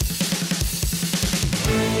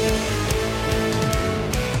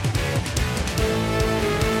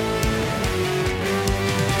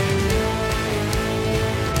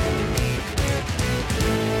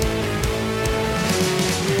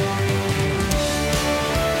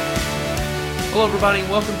Hello, everybody, and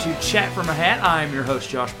welcome to Chat from a Hat. I am your host,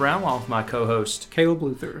 Josh Brown, along with my co-host, Caleb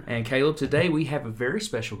Luther. And Caleb, today we have a very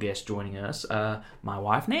special guest joining us. My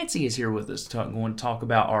wife, Nancy, is here with us, going to talk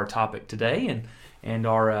about our topic today, and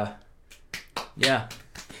our,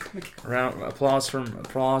 round applause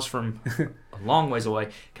from a long ways away.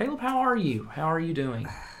 Caleb, how are you? How are you doing?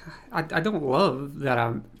 I don't love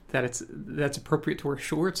that's appropriate to wear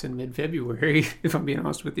shorts in mid-February, if I'm being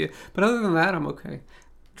honest with you. But other than that, I'm okay.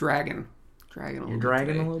 Dragging a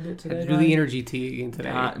little bit today. Do the energy tea again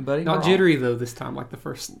today. Buddy, not jittery though this time, like the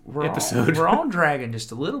first episode. We're all dragging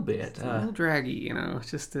just a little bit. A little draggy,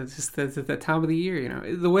 It's just that time of the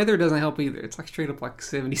year, The weather doesn't help either. It's like straight up like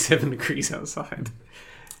 77 degrees outside.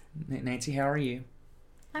 Nancy, how are you?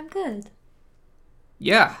 I'm good.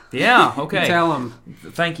 Yeah. Yeah. Okay. Tell them.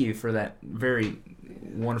 Thank you for that very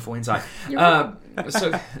wonderful insight. You're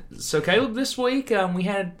So Caleb, this week we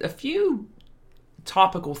had a few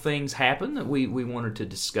topical things happen that we wanted to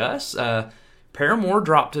discuss. Paramore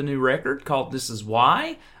dropped a new record called "This Is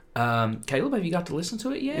Why." Caleb, have you got to listen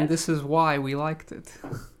to it yet? And this is why we liked it.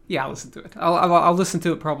 Yeah, I listened to it. I'll listen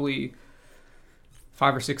to it probably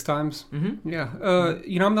 5 or 6 times. Mm-hmm. Yeah.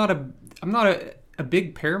 I'm not a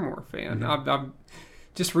big Paramore fan. Mm-hmm. I'm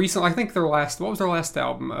just recently. I think what was their last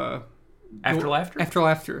album? After Laughter. After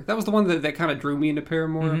Laughter. That was the one that kind of drew me into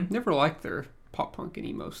Paramore. Mm-hmm. Never liked their pop punk and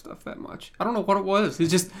emo stuff that much. I don't know what it was. It's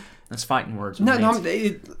just that's fighting words. Obviously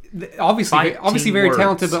very words.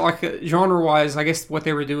 talented, but like genre wise, I guess what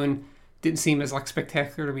they were doing didn't seem as like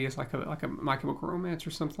spectacular to me as like a My Chemical Romance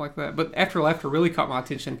or something like that. But After Laughter really caught my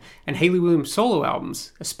attention, and Hayley Williams' solo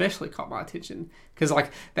albums especially caught my attention because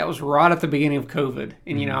like that was right at the beginning of COVID,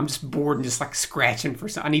 and I'm just bored and just like scratching for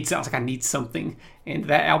something. I was like, I need something, and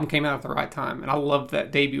that album came out at the right time, and I loved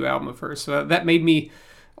that debut album of hers. So that made me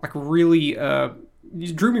like really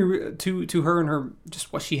drew me to her and her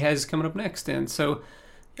just what she has coming up next, and so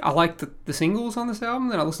I liked the singles on this album.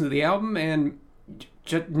 Then I listened to the album, and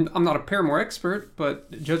I'm not a Paramore expert,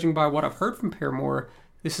 but judging by what I've heard from Paramore,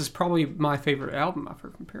 this is probably my favorite album I've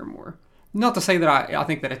heard from Paramore. Not to say that I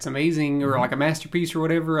think that it's amazing or like a masterpiece or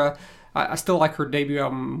whatever. I still like her debut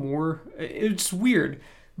album more. It's weird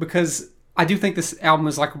because I do think this album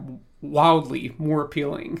is like wildly more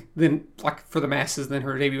appealing than like for the masses than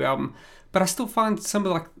her debut album. But I still find some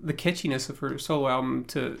of like the catchiness of her solo album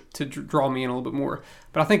to draw me in a little bit more.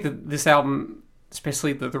 But I think that this album,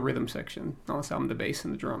 especially the rhythm section on this album, the bass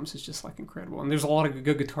and the drums is just like incredible. And there's a lot of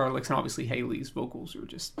good guitar licks, and obviously Hayley's vocals are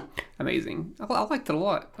just amazing. I liked it a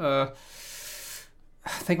lot. I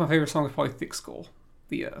think my favorite song is probably Thick Skull,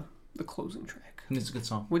 the closing track. It's a good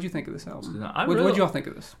song. What'd you think of this album? What'd y'all think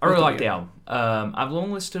of this? I really like the album. I've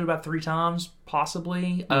only listened to it about 3 times,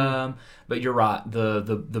 possibly. But you're right.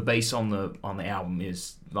 The bass on the album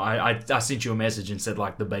is. I sent you a message and said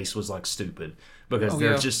like the bass was like stupid because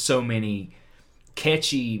there's just so many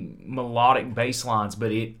catchy melodic bass lines,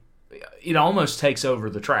 but it almost takes over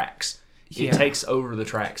the tracks. It takes over the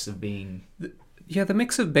tracks of being. The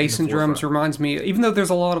mix of bass and drums reminds me, even though there's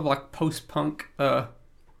a lot of like post-punk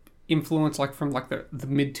influence like from like the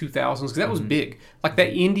mid 2000s, because that was big. Like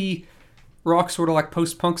that indie rock sort of like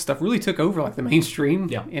post-punk stuff really took over like the mainstream.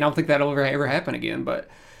 Yeah. And I don't think that'll ever happen again. But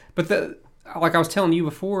like I was telling you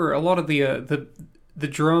before, a lot of the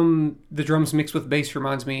drums mixed with bass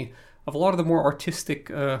reminds me of a lot of the more artistic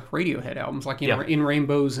Radiohead albums, like In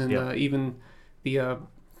Rainbows and even the album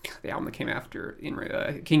that came after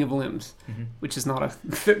King of Limbs, which is not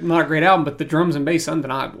a great album, but the drums and bass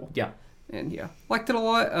undeniable. Yeah. And liked it a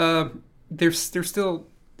lot. There's still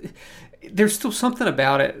something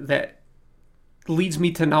about it that leads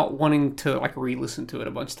me to not wanting to like re-listen to it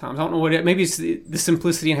a bunch of times. I don't know what maybe it's the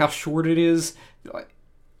simplicity and how short it is.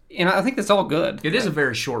 And I think that's all good. It is a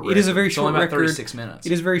very short record. It is a very short record. It's only about 36 minutes.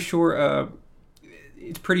 It is very short.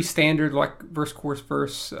 It's pretty standard, like verse, chorus,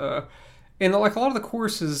 verse. And like a lot of the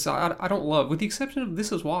choruses, I don't love, with the exception of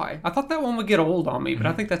 "This Is Why." I thought that one would get old on me, but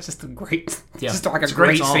I think that's just a great, just like a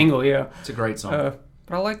great single. Yeah, it's a great song.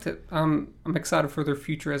 But I liked it. I'm excited for their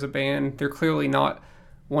future as a band. They're clearly not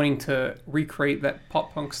wanting to recreate that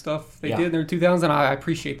pop punk stuff they did in their 2000s, and I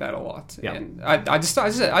appreciate that a lot. Yeah. And I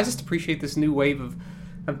just appreciate this new wave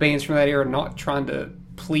of bands from that era not trying to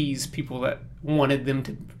please people that wanted them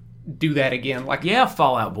to do that again. Like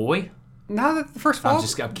Fall Out Boy. No, the first Fall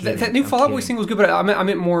Out Boy. That new Fall Out Boy single was good, but I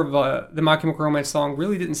meant more of the My Chemical Romance song.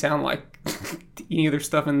 Really didn't sound like any of their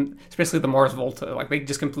stuff, and especially the Mars Volta. Like they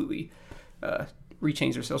just completely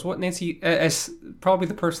rechanged themselves. What, Nancy, as probably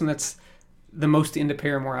the person that's the most into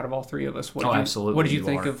Paramore out of all three of us, absolutely. What did you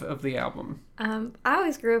think of the album? I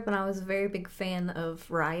always grew up and I was a very big fan of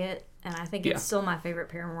Riot, and I think it's still my favorite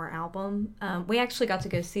Paramore album. We actually got to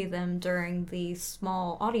go see them during the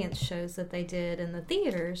small audience shows that they did in the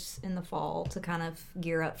theaters in the fall to kind of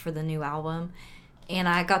gear up for the new album. And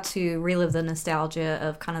I got to relive the nostalgia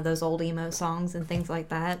of kind of those old emo songs and things like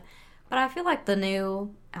that. But I feel like the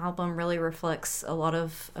new album really reflects a lot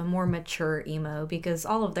of a more mature emo, because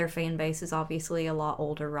all of their fan base is obviously a lot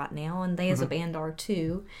older right now, and they as a band are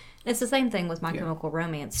too. It's the same thing with My Chemical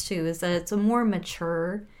Romance too, is that it's a more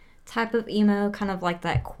mature type of emo, kind of like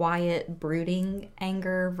that quiet, brooding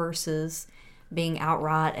anger versus being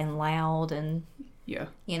outright and loud and, you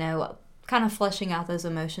know, kind of fleshing out those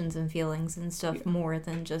emotions and feelings and stuff more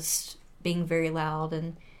than just being very loud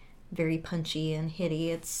and very punchy and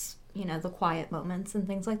hitty. It's, you know, the quiet moments and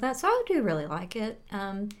things like that. So I do really like it.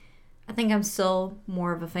 I think I'm still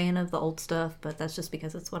more of a fan of the old stuff, but that's just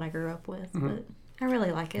because it's what I grew up with. But I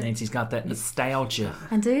really like it. Nancy's got that nostalgia.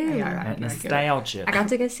 I do. That nostalgia. I got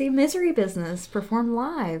to go see Misery Business perform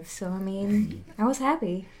live, so I mean, I was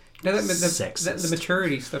happy. Now the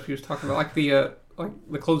maturity stuff you was talking about, like the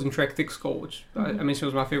closing track, "Thick Skull," which I mentioned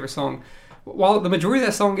was my favorite song. While the majority of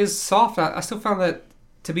that song is soft, I still found that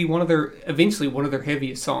to be eventually one of their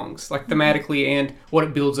heaviest songs, like thematically and what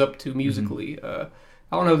it builds up to musically. I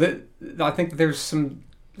don't know that I think that there's some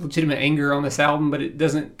legitimate anger on this album, but it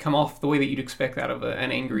doesn't come off the way that you'd expect out of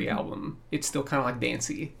an angry album. It's still kind of like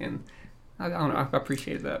dancey, and I don't know. I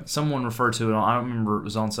appreciated that. Someone referred to it. I don't remember, it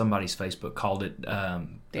was on somebody's Facebook, called it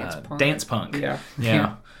dance punk. Yeah.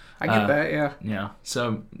 I get that. Yeah. Yeah.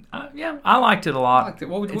 So I liked it a lot.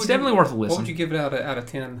 It's definitely worth a listen. What would you give it out of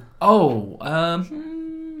 10?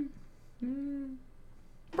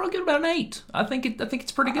 Probably give it about an 8. I think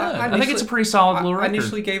it's pretty good. I think it's a pretty solid little record. I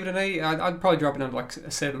initially gave it an 8. I'd probably drop it down to like a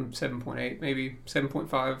 7.8, maybe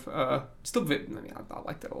 7.5. Still, I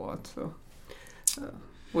liked it a lot. So,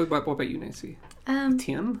 what about you, Nancy?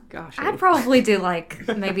 10? Gosh, I'd probably do like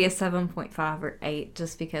maybe a 7.5 or 8,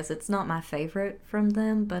 just because it's not my favorite from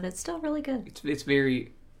them, but it's still really good. It's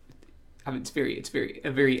very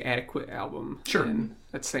a very adequate album. Sure. And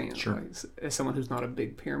that's saying, sure. Like, as someone who's not a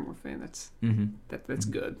big Paramore fan, that's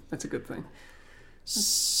good. That's a good thing.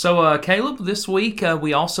 So, Caleb, this week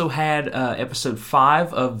we also had episode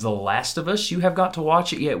 5 of The Last of Us. You have got to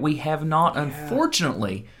watch it yet. We have not,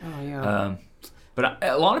 unfortunately. Oh, yeah. But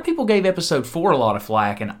a lot of people gave episode 4 a lot of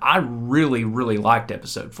flack, and I really, really liked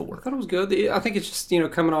episode 4. I thought it was good. I think it's just,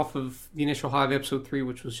 coming off of the initial high of episode 3,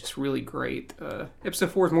 which was just really great.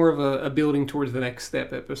 Episode 4 is more of a building towards the next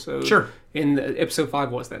step episode. Sure. And episode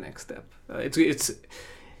 5 was that next step. It's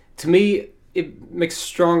to me, it makes a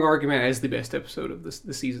strong argument as the best episode of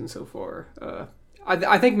the season so far.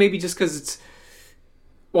 I think maybe just because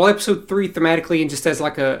while episode 3 thematically and just as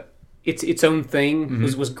like its own thing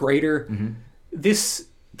was greater. Mm-hmm. This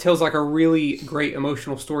tells like a really great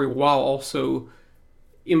emotional story while also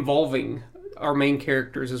involving our main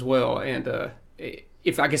characters as well. And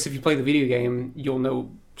if you play the video game, you'll know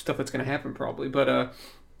stuff that's going to happen probably. But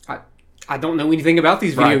I don't know anything about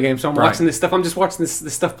these video games, so I'm watching this stuff. I'm just watching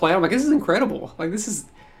this stuff play out. I'm like, this is incredible. Like, this is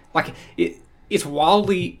like it's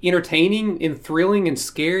wildly entertaining and thrilling and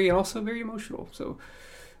scary and also very emotional. So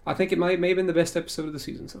I think it may have been the best episode of the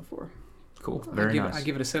season so far. Cool. Very nice. I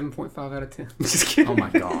give it a 7.5 out of 10. Just kidding. Oh my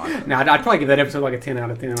god. No, I'd probably give that episode like a 10 out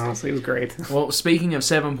of 10, honestly. It was great. Well, speaking of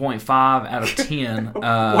 7.5 out of 10...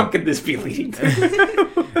 what could this be leading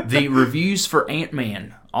to? The reviews for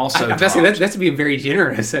Ant-Man also that's being very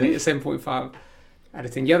generous at 7.5 out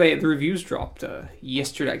of 10. Yeah, the reviews dropped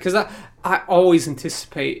yesterday. Because I always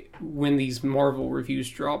anticipate when these Marvel reviews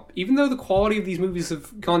drop, even though the quality of these movies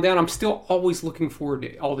have gone down, I'm still always looking forward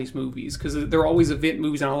to all these movies because they're always event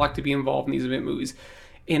movies and I like to be involved in these event movies.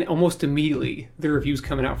 And almost immediately, the reviews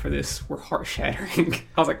coming out for this were heart-shattering.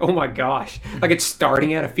 I was like, oh my gosh. Like, it's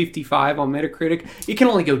starting at a 55 on Metacritic. It can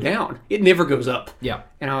only go down. It never goes up. Yeah.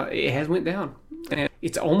 And it has went down. And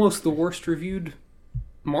it's almost the worst reviewed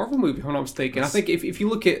Marvel movie, if I'm not mistaken. I think if you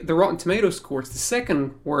look at the Rotten Tomatoes score, it's the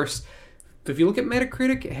second worst. But if you look at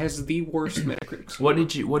Metacritic, it has the worst Metacritic score.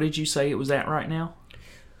 What did you say it was at right now?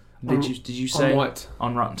 Did you say on what?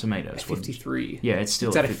 On Rotten Tomatoes? At 53. Yeah, it's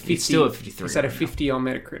still at 50. It's still at 53. It's at a 50 on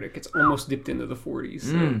Metacritic. It's almost dipped into the 40s.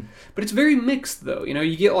 So. But it's very mixed, though.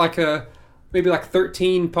 You get like maybe like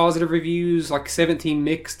 13 positive reviews, like 17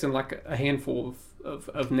 mixed, and like a handful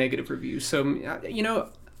of negative reviews. So,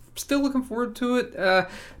 still looking forward to it,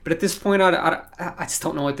 but at this point, I just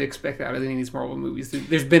don't know what to expect out of any of these Marvel movies.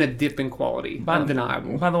 There's been a dip in quality,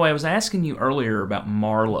 undeniable. By the way, I was asking you earlier about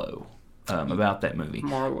Marlowe, about that movie.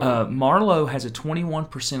 Marlowe has a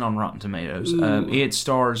 21% on Rotten Tomatoes. It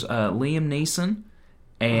stars Liam Neeson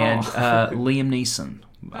and Liam Neeson.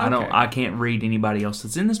 I can't read anybody else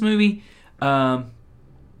that's in this movie. But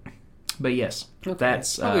yes,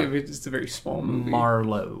 that's probably it's a very small movie.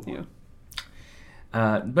 Marlowe.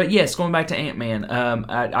 Yeah. But yes, going back to Ant-Man,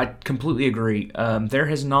 I completely agree. There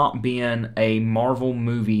has not been a Marvel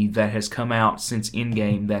movie that has come out since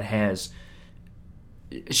Endgame that has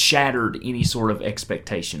shattered any sort of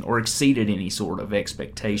expectation or exceeded any sort of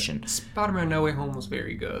expectation. Spider-Man No Way Home was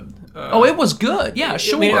very good. It was good. Yeah,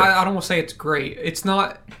 sure. I mean, I don't want to say it's great. It's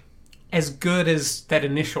not as good as that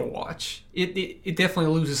initial watch. It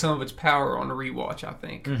definitely loses some of its power on a rewatch, I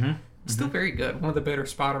think. Mm-hmm. Still very good. One of the better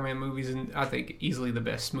Spider-Man movies, and I think easily the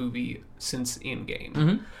best movie since Endgame.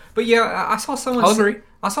 Mm-hmm. But yeah, I saw someone. I'll agree.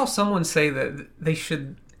 I saw someone say that they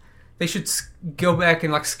should go back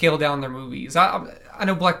and like scale down their movies. I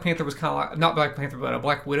know Black Panther was kind of like, not Black Panther, but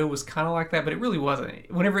Black Widow was kind of like that, but it really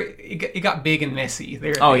wasn't. Whenever it got big and messy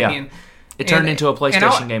there. Oh yeah. It turned into a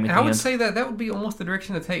PlayStation game at the end. I would say that would be almost the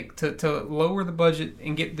direction to take, to lower the budget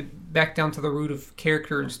and get back down to the root of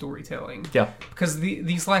character and storytelling. Yeah. Because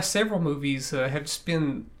these last several movies have just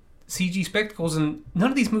been CG spectacles, and none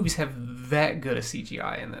of these movies have that good a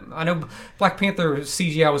CGI in them. I know Black Panther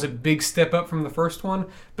CGI was a big step up from the first one,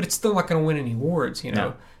 but it's still not going to win any awards, you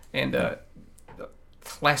know? No. And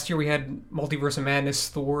last year we had Multiverse of Madness,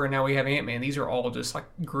 Thor, and now we have Ant-Man. These are all just like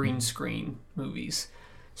green screen movies.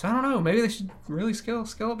 So I don't know. Maybe they should really scale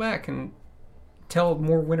it back and tell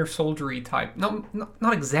more Winter Soldier-y type.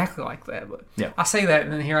 Not exactly like that, but yeah. I say that,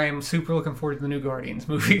 and then here I am super looking forward to the new Guardians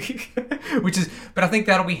movie, but I think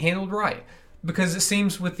that'll be handled right, because it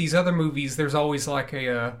seems with these other movies, there's always like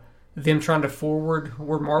a them trying to forward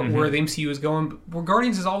where the MCU is going. But where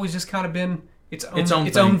Guardians has always just kind of been its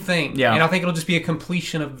own thing. Yeah. And I think it'll just be a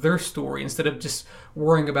completion of their story instead of just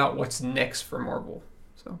worrying about what's next for Marvel.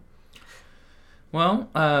 So. Well,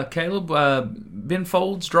 Caleb, Ben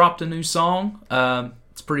Folds dropped a new song.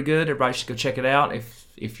 It's pretty good. Everybody should go check it out.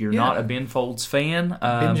 If you're not a Ben Folds fan,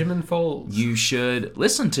 Benjamin Folds, you should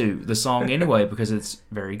listen to the song anyway because it's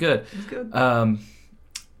very good. It's good.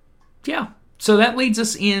 Yeah. So that leads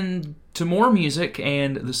us into more music,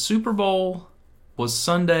 and the Super Bowl was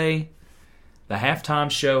Sunday. The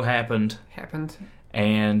halftime show happened,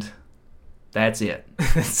 and that's it.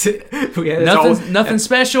 That's it. Nothing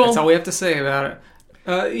special. That's all we have to say about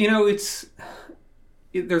it.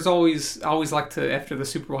 There's always, I always like to, after the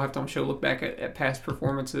Super Bowl halftime show, look back at past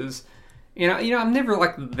performances. And I'm never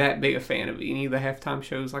like that big a fan of any of the halftime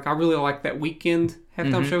shows. Like I really like that Weekend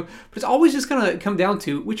halftime show, but it's always just gonna come down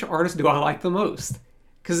to which artist do I like the most.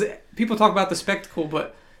 Because people talk about the spectacle,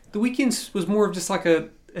 but the Weekend was more of just like a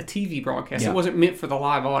TV broadcast. Yeah. It wasn't meant for the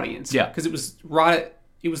live audience. Yeah. Because it was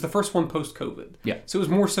it was the first one post-COVID. Yeah. So it was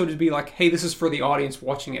more so to be like, hey, this is for the audience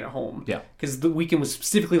watching it at home. Yeah. Because the Weeknd was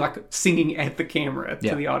specifically like singing at the camera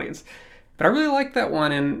to the audience. But I really liked that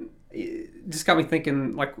one, and it just got me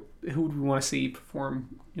thinking, like, who would we want to see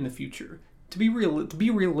perform in the future? To be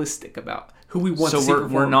realistic about who we want to see perform.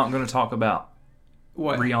 So we're not going to talk about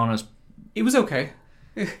what? Rihanna's. It was okay.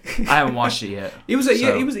 I haven't watched it yet. It was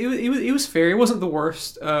fair. It wasn't the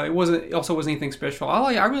worst. It wasn't anything special.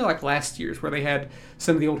 I really liked last year's where they had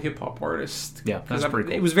some of the old hip hop artists. Yeah, that's pretty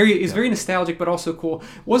cool. It was very nostalgic, but also cool.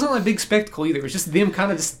 It wasn't like a big spectacle either. It was just them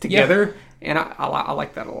kind of just together, and I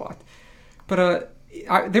like that a lot. But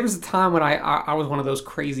there was a time when I was one of those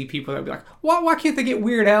crazy people that would be like, why can't they get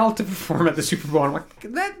Weird Al to perform at the Super Bowl? I'm like,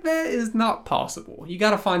 that is not possible. You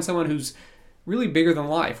got to find someone who's really bigger than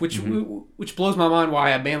life, which blows my mind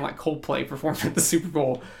why a band like Coldplay performed at the Super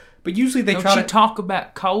Bowl. But usually they try to talk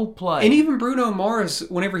about Coldplay. And even Bruno Mars,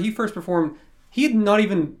 whenever he first performed, he had not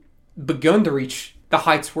even begun to reach the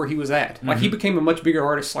heights where he was at. Like he became a much bigger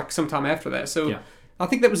artist like sometime after that. So I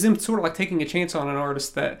think that was them sort of like taking a chance on an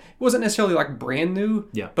artist that wasn't necessarily like brand new.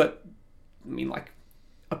 Yeah. But I mean, like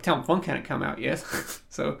Uptown Funk hadn't come out yet.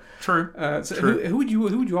 So true. True. Who would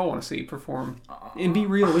you all want to see perform and be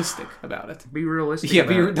realistic about it? Be realistic. Yeah.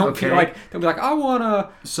 Don't be like I want to.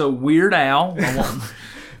 So Weird Al.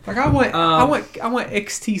 I want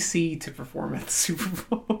XTC to perform at the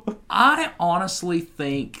Super Bowl. I honestly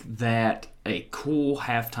think that a cool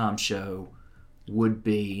halftime show would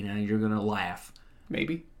be. Now you're gonna laugh.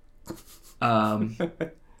 Maybe.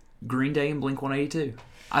 Green Day and Blink-182.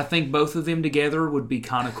 I think both of them together would be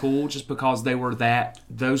kind of cool, just because they were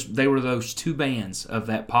those two bands of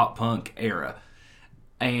that pop punk era,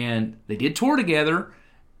 and they did tour together.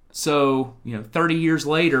 So 30 years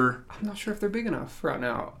later, I'm not sure if they're big enough right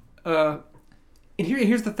now. And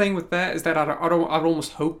here's the thing with that is that I'd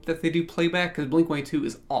almost hope that they do playback, because Blink-182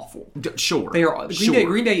 is awful. Sure, they are.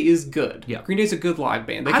 Green Day is good. Yeah, Green Day's a good live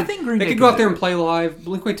band. I think Green Day could go out there and play live.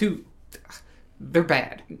 Blink-182. they're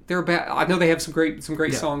bad. They're bad. I know they have some great Yeah.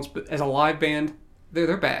 songs, but as a live band,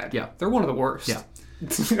 they're bad. Yeah. They're one of the worst. Yeah.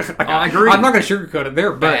 I agree. I'm not going to sugarcoat it.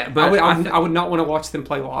 They're bad. but I would not want to watch them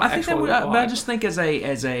play live. I think that actually would, live. but I just think as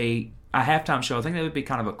a halftime show, I think that would be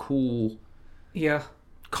kind of a cool Yeah.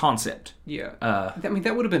 concept. Yeah. Uh, I mean,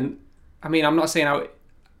 that would have been. I mean, I'm not saying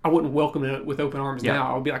I wouldn't welcome it with open arms Yeah.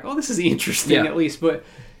 now. I would be like, oh, this is interesting Yeah. at least. But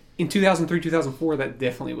in 2003, 2004, that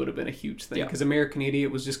definitely would have been a huge thing Yeah. because American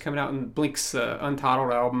Idiot was just coming out, and Blink's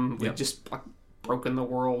Untitled album Yeah. had just like broken the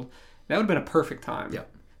world. That would have been a perfect time. Yeah.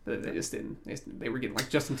 But they just didn't. They were getting like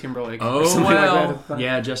Justin Timberlake. Oh or something like well, that at the time.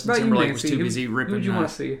 yeah. Justin What about you, Timberlake was Nancy? too busy Who ripping. would you want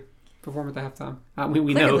to see perform at the halftime?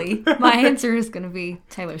 We Clearly, know. my answer is going to be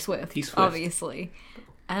Taylor Swift. T-Swift. Obviously.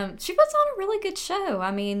 She puts on a really good show. I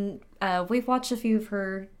mean, we've watched a few of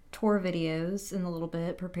her tour videos in a little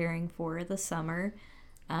bit, preparing for the summer.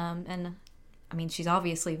 And, I mean, she's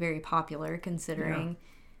obviously very popular considering,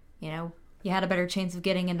 you know, you had a better chance of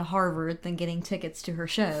getting into Harvard than getting tickets to her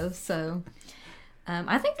show. So,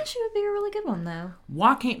 I think that she would be a really good one, though.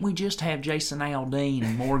 Why can't we just have Jason Aldean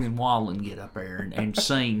and Morgan Wallen get up there and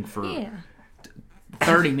sing for Yeah.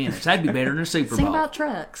 30 minutes? That'd be better than a Super Bowl. Sing about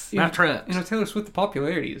trucks. About trucks. You know, Taylor Swift, the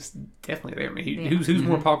popularity is definitely there. I mean, Yeah. who's Mm-hmm.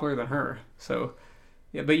 more popular than her? So,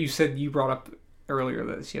 yeah. But you brought up earlier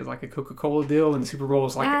that she has like a Coca-Cola deal, and the Super Bowl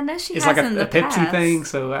is like Yeah, I know she it's has like in a the Pepsi past. thing.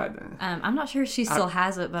 So I'm not sure if she still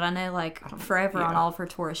has it, but I know like forever on yeah. all of her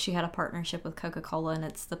tours, she had a partnership with Coca-Cola, and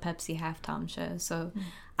it's the Pepsi halftime show. So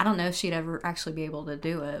I don't know if she'd ever actually be able to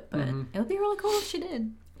do it, but it would be really cool if she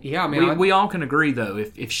did. yeah, I mean, We all can agree, though,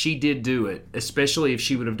 if she did do it, especially if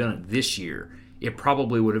she would have done it this year, it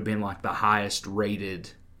probably would have been like the highest rated,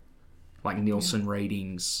 like Nielsen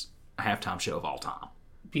ratings halftime show of all time.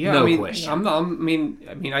 yeah, no I mean, question. I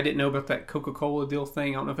mean, I didn't know about that Coca-Cola deal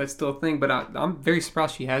thing. I don't know if that's still a thing, but I'm very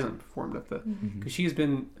surprised she hasn't performed at the because she has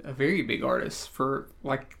been a very big artist for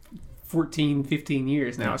like 14, 15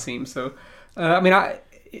 years now. It seems so. I mean,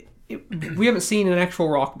 we haven't seen an actual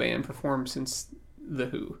rock band perform since The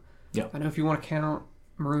Who. Yeah. I know if you want to count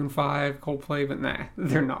Maroon 5, Coldplay, but nah,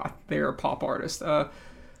 they're not. They're a pop artist.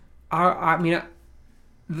 I mean,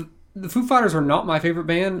 the Foo Fighters are not my favorite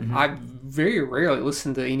band. I very rarely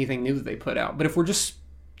listen to anything new that they put out. But if we're just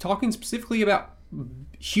talking specifically about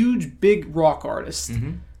huge, big rock artists,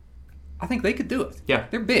 I think they could do it. Yeah.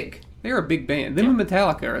 They're big. They're a big band. Them and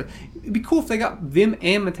Metallica. It'd be cool if they got them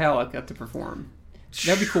and Metallica to perform.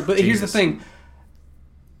 That'd be cool. But here's the Jesus. thing.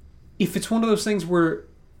 If it's one of those things where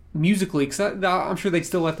musically, because I'm sure they'd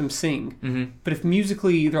still let them sing, but if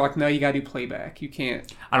musically they're like, no, you got to do playback. You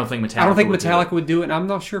can't. I don't think Metallica I don't think would do Metallica it. would do it, and I'm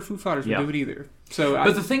not sure Foo Fighters would Yeah. do it either. So,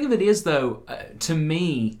 But the thing of it is, though, to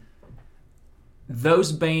me,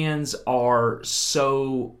 those bands are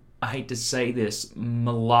so, I hate to say this,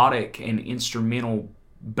 melodic and instrumental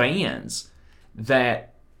bands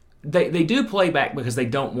that they do playback because they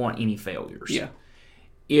don't want any failures. yeah,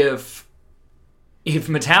 If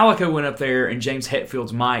Metallica went up there and James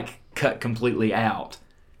Hetfield's mic cut completely out,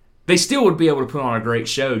 they still would be able to put on a great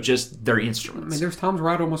show, just their I instruments. mean, there's times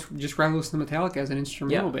where I'd almost just rather listen to Metallica as an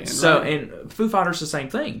instrumental band. So right? and Foo Fighters the same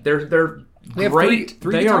thing. They're They have great.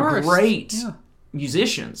 three they are guitarists. great Yeah.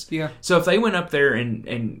 musicians. Yeah. So if they went up there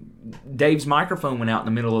and Dave's microphone went out in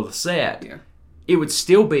the middle of the set, Yeah. it would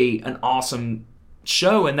still be an awesome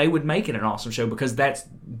show, and they would make it an awesome show because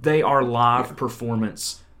they are live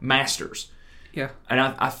performance masters. Yeah. And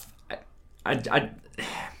I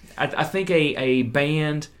think a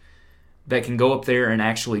band that can go up there and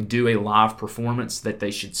actually do a live performance, that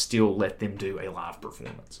they should still let them do a live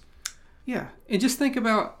performance. Yeah, and just think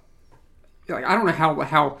about, like, I don't know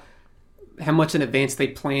how much in advance they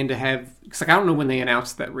plan to have. Because like, I don't know when they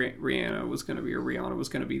announced that Rihanna was going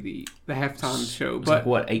to be the halftime show. It was But like,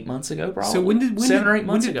 what, 8 months ago, probably? so when did 7 or 8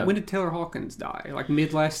 months ago? When did Taylor Hawkins die? Like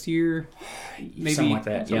mid last year, maybe Something like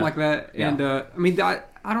that. Something Yeah. like that. Yeah. And I mean, I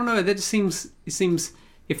don't know. That just seems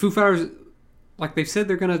if Foo Fighters, like they've said,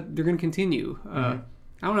 they're gonna continue. I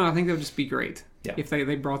don't know. I think that would just be great. Yeah. If they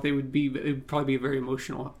brought, it would probably be a very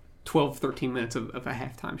emotional 12, 13 minutes of a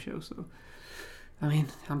halftime show. So, I mean,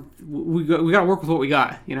 we got to work with what we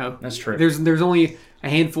got. You know, That's true. There's only a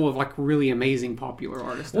handful of like really amazing popular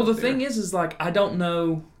artists. Well, out the there. thing is like, I don't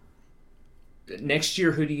know. Next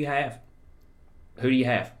year, who do you have? Who do you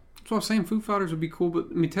have? That's what I'm saying. Foo Fighters would be cool, but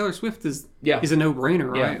I mean, Taylor Swift is Yeah. a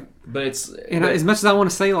no-brainer, Yeah. right? But it's... And as much as I want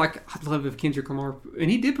to say, like, I'd love if Kendrick Lamar, and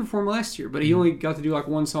he did perform last year, but he only got to do like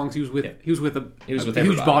one song. 'Cause he was with a huge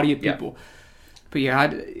everybody. body of Yeah. people. But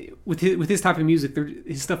yeah, with his type of music,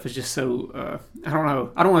 his stuff is just so I don't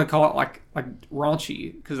know. I don't want to call it like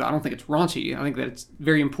raunchy, because I don't think it's raunchy. I think that it's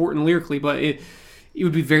very important lyrically, but it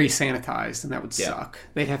would be very sanitized, and that would Yeah. suck.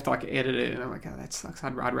 They'd have to like edit it, and I'm like, oh, that sucks.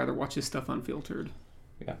 I'd rather watch this stuff unfiltered.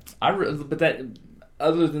 Yeah, but that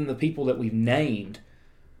other than the people that we've named,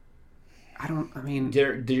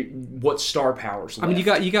 what star powers left? I mean,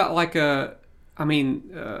 you got like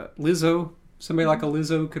Lizzo. Somebody like a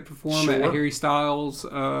Lizzo could perform at Harry Styles.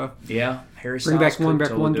 Harry Styles. Bring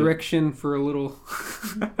back One Direction for a little,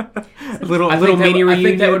 a little mini reunion. I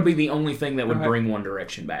think that would be the only thing that would bring One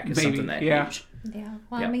Direction back. Is something that huge. Yeah.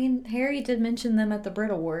 Well, I mean, Harry did mention them at the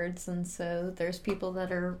Brit Awards, and so there's people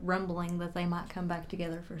that are rumbling that they might come back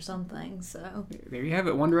together for something. So there you have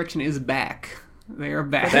it. One Direction is back. They are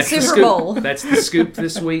back. That's the Super Bowl. That's the scoop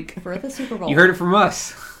this week. For the Super Bowl. You heard it from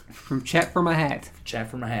us. From Chat from a Hat. Chat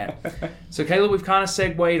from a Hat. So, Caleb, we've kind of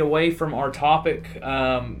segued away from our topic.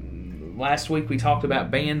 Last week we talked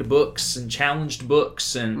about banned books and challenged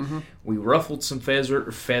books, and we ruffled some feathers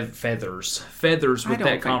with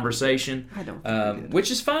that conversation. I don't think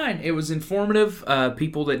which is fine. It was informative.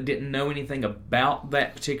 People that didn't know anything about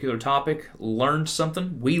that particular topic learned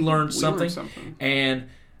something. We learned something. And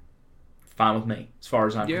fine with me, as far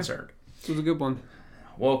as I'm concerned. It was a good one.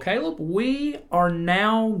 Well, Caleb, we are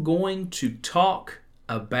now going to talk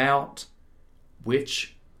about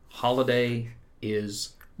which holiday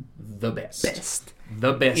is the best.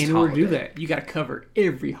 The best holiday. In order to do that, you got to cover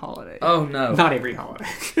every holiday. Oh, no. Not every holiday.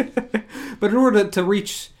 But in order to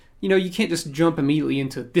reach, you can't just jump immediately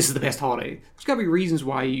into, this is the best holiday. There's got to be reasons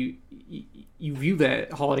why you view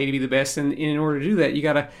that holiday to be the best. And in order to do that, you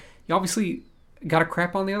obviously got to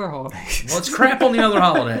crap on the other holidays. Let's crap on the other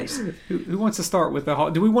holidays. Who wants to start with the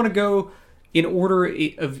holiday? Do we want to go in order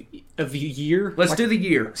of year? Let's do the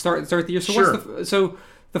year. Start the year. So sure. So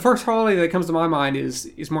the first holiday that comes to my mind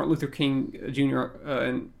is Martin Luther King Jr.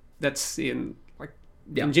 And that's in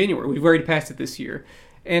January. We've already passed it this year,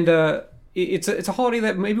 and it's a holiday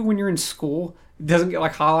that maybe when you're in school it doesn't get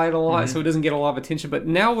highlighted a lot, so it doesn't get a lot of attention. But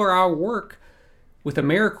now where I work with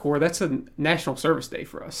AmeriCorps, that's a national service day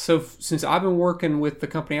for us. So since I've been working with the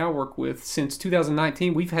company I work with since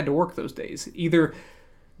 2019, we've had to work those days, either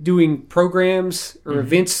doing programs or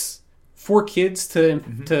events for kids to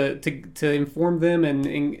inform them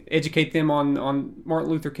and educate them on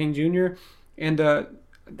Martin Luther King Jr. And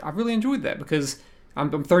I've really enjoyed that because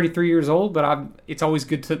I'm 33 years old, but it's always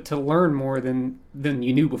good to learn more than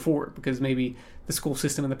you knew before, because maybe the school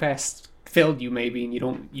system in the past failed you maybe, and you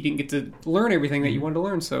didn't get to learn everything that you wanted to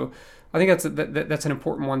learn. So I think that's an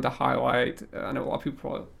important one to highlight. I know a lot of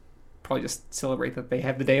people probably just celebrate that they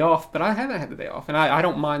have the day off, but I haven't had the day off, and I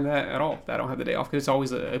don't mind that at all. That I don't have the day off, because it's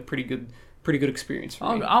always a pretty good experience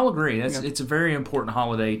for me. I'll agree. It's a very important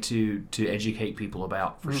holiday to educate people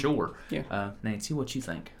about, for sure. Yeah. Nancy, what you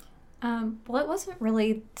think? Well, it wasn't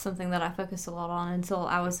really something that I focused a lot on until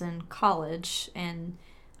I was in college, and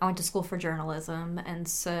I went to school for journalism, and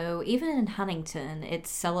so even in Huntington, it's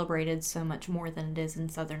celebrated so much more than it is in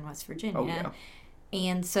southern West Virginia. Oh, yeah.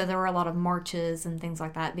 And so there were a lot of marches and things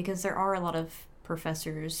like that, because there are a lot of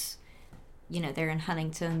professors, there in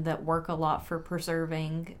Huntington that work a lot for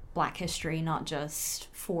preserving Black history, not just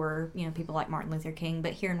for, people like Martin Luther King,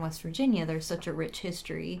 but here in West Virginia, there's such a rich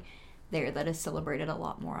history there that is celebrated a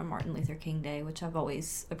lot more on Martin Luther King Day, which I've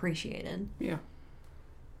always appreciated. Yeah.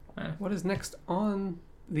 What is next on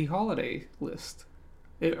the holiday list?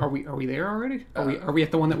 Are we there already? Are we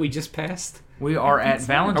at the one that we just passed? We are at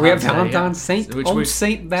Valentine's. Are we at Valentine's? Day,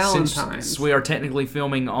 Saint Valentine's. Since we are technically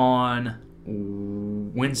filming on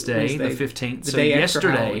Wednesday the 15th, the so day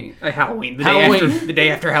yesterday, Halloween. Halloween. The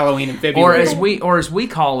day after Halloween in February, or as we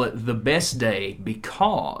call it, the best day,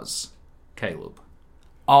 because Caleb,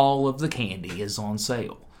 all of the candy is on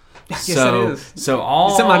sale. Yes, it is. So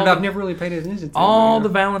it's something I've never really paid attention to. All the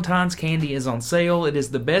Valentine's candy is on sale. It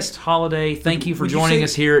is the best holiday. Thank you for joining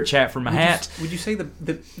us here at Chat from a Hat. Would you say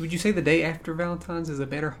the day after Valentine's is a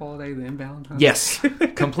better holiday than Valentine's? Yes,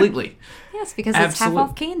 completely. Yes, because it's half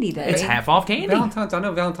off candy day. It's half off candy. Valentine's. I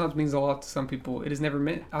know Valentine's means a lot to some people. It has never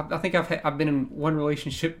meant. I think I've been in one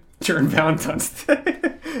relationship during Valentine's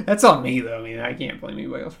Day. That's on me though. I mean, I can't blame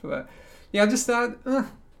anybody else for that. Yeah, I just thought.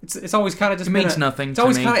 It's always kind of just means nothing. It's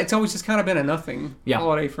always just kind of been a nothing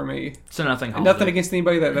holiday for me. It's a nothing holiday. Nothing against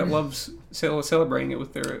anybody that loves celebrating it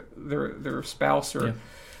with their spouse or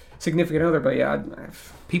significant other, but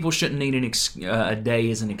people shouldn't need a day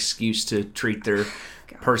as an excuse to treat their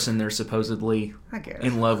person they're supposedly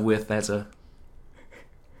in love with as a.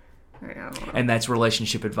 And that's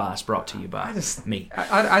relationship advice brought to you by me.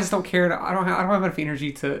 I just don't care. I don't have enough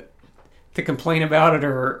energy to complain about it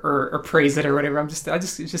or praise it or whatever. It's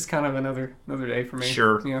just kind of another day for me.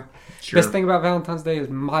 Sure. Yeah. Sure. Best thing about Valentine's Day is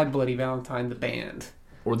My Bloody Valentine, the band.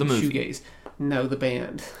 Or the movie. Shoegaze. No, the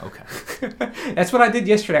band. Okay. That's what I did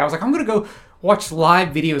yesterday. I was like, I'm going to go watch live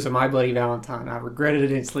videos of My Bloody Valentine. I regretted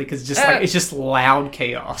it instantly because it's just loud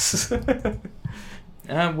chaos.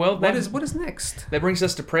 Well, what is next? That brings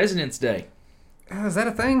us to President's Day. Is that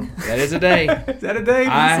a thing? That is a day. Is that a day?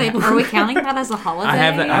 Are we counting that as a holiday?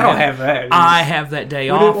 I don't have that. I have that day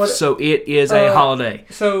off, so it is a holiday.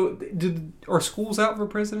 So, are schools out for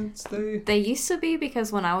President's Day? They used to be,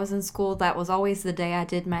 because when I was in school, that was always the day I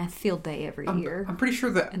did math field day every year. I'm pretty sure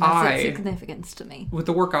that and that's its significance to me. With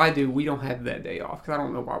the work I do, we don't have that day off because I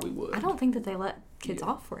don't know why we would. I don't think that they let kids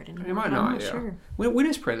off for it anymore. It might not. I'm not sure. When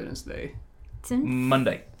is President's Day? It's in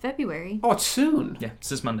Monday. February. Oh, it's soon. Yeah, it's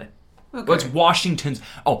this Monday. Okay. Well, it's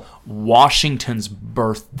Washington's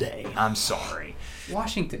birthday. I'm sorry.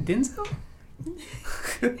 Washington. Denzel?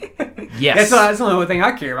 Yes. That's the only thing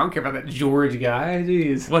I care about. I don't care about that George guy.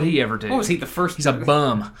 Jeez. What'd he ever do? What was he, the first? He's a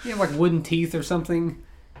bum. He had like wooden teeth or something.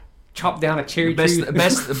 Chopped down a cherry tree.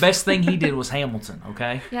 The best thing he did was Hamilton,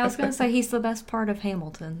 okay? Yeah, I was going to say he's the best part of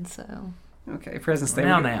Hamilton, so... Okay, President's Day.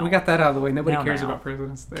 Now. We got that out of the way. Nobody cares Now. about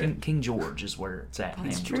President's Day. King George is where it's at.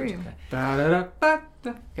 That's George, true. okay.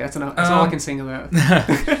 Yeah, that's enough. That's all I can sing of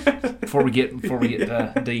that. Before we get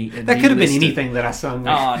that could have been anything that I sung.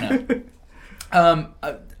 Oh no.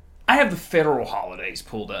 I have the federal holidays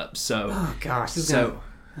pulled up, so. Oh gosh, this is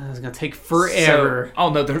gonna take forever.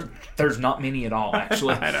 There's not many at all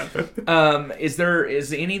actually. I know. Is there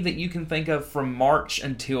any that you can think of from March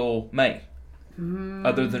until May,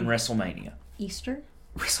 other than WrestleMania? Easter?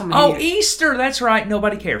 WrestleMania. Oh, Easter! That's right.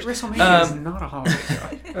 Nobody cares. WrestleMania is not a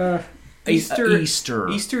holiday.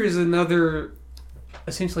 Easter is another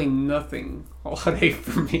essentially nothing holiday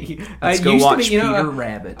for me. Let's go watch Peter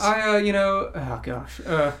Rabbit. Oh gosh.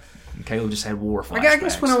 Caleb just had war flashbacks. I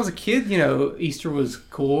guess when I was a kid, Easter was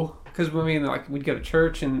cool because we'd go to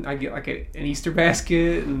church and I'd get an Easter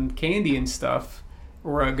basket and candy and stuff,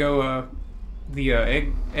 or go the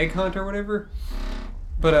egg hunt or whatever.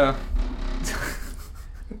 But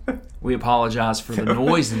we apologize for the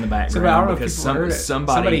noise in the background I don't know because if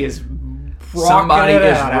somebody is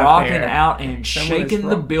rocking out and shaking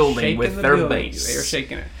the building with their bass. They're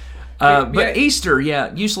shaking it. But Easter,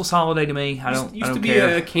 useless holiday to me. I don't used to be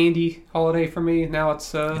care. a candy holiday for me. Now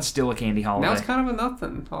it's still a candy holiday. Now it's kind of a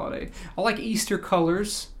nothing holiday. I like Easter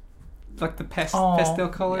colors, like the pastel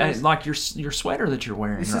colors. Like your sweater that you're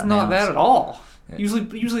wearing. This right is not now. that at all.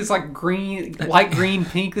 Usually it's like green, light green,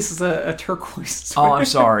 pink. This is a turquoise sweater. Oh, I'm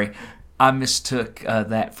sorry. I mistook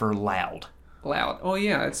that for loud. Loud. Oh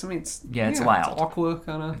yeah, it's loud. It's aqua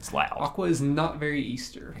kind of. It's loud. Aqua is not very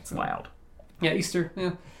Easter. It's loud. Yeah, Easter.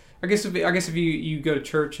 Yeah, I guess if you go to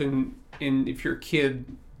church and if you're a kid,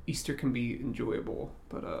 Easter can be enjoyable.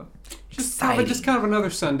 But just kind of another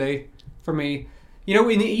Sunday for me.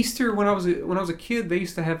 In the Easter when I was a kid, they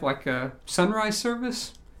used to have like a sunrise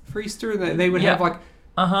service for Easter. They would have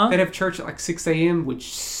they'd have church at like 6 a.m.,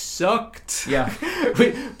 which sucked. Yeah,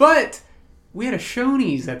 but. We had a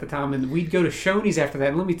Shoney's at the time, and we'd go to Shoney's after that.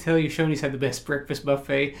 And let me tell you, Shoney's had the best breakfast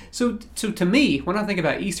buffet. So to me, when I think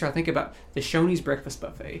about Easter, I think about the Shoney's breakfast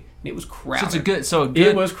buffet, and it was crowded.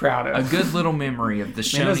 It was crowded. A good little memory of the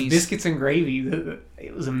Shoney's. Those biscuits and gravy,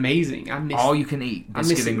 it was amazing. I miss all you can eat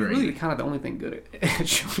biscuit and gravy. Really, kind of the only thing good at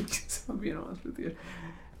Shoney's. I'm being honest with you.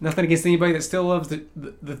 Nothing against anybody that still loves the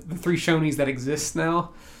 3 Shoney's that exist now.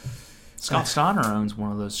 Scott Steiner owns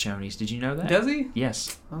one of those Shoney's. Did you know that? Does he?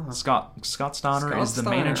 Yes. Oh. Scott Steiner is the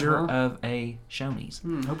manager of a Shoney's.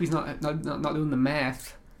 Hope he's not doing the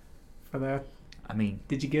math for that. I mean,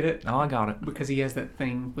 did you get it? Oh, I got it. Because he has that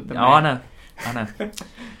thing with the math. I know.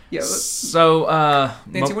 Yeah. So,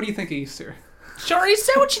 Nancy, what do you think of Easter? Sorry,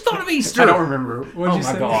 say what you thought of Easter. I don't remember. What did you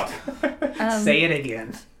say? God. Say it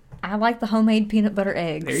again. I like the homemade peanut butter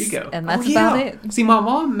eggs. There you go. And that's about it. See, my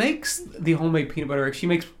mom makes the homemade peanut butter eggs. She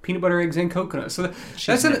makes peanut butter eggs and coconut. So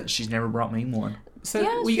she's never brought me one.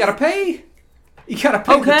 So you gotta pay. You gotta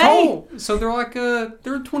pay the toll. So they're like they're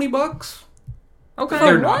 $20. Okay.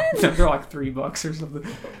 They're not. They're like $3 or something.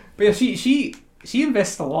 But yeah, she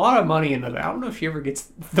invests a lot of money into that. I don't know if she ever gets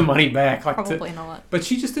the money back. Probably not. But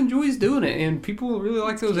she just enjoys doing it, and people really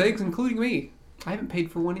like those eggs, including me. I haven't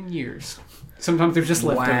paid for one in years. Sometimes they're just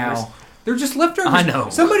leftovers. Wow. They're just leftovers. I know.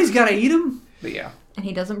 Somebody's got to eat them. But yeah. And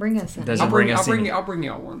he doesn't bring us in. I'll bring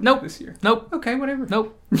y'all one this year. Nope. Okay, whatever.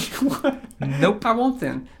 Nope. Nope. I won't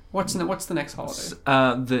then. What's the next holiday?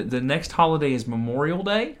 The next holiday is Memorial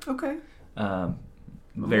Day. Okay.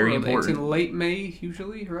 Very important. It's in late May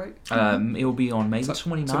usually, right? It will be on May the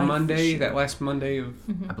 29th. It's a Monday, that last Monday of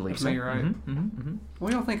I believe May, so. right? What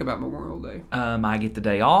do y'all think about Memorial Day? I get the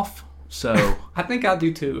day off. So I think I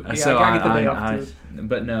do too. Yeah, so I get the day off too.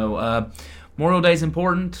 But no, Memorial Day is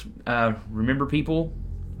important. Remember people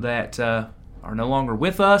that are no longer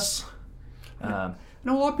with us. I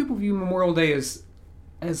know a lot of people view Memorial Day as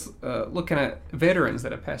looking at veterans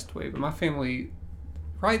that have passed away, but my family,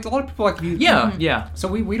 right? A lot of people like to view. Yeah. So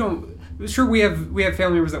we don't. Sure, we have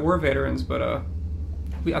family members that were veterans, but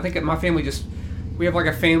I think at my family we have like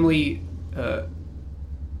a family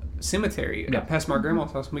cemetery past my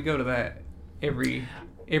grandma's house, and we go to that every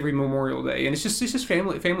Memorial Day, and it's just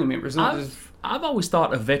family members. I've always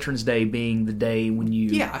thought of Veterans Day being the day when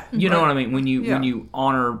you know what I mean, when you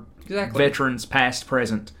honor veterans past,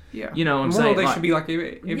 present. Yeah, you know what I'm Memorial saying? Day should be like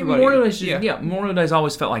everybody. Memorial Day's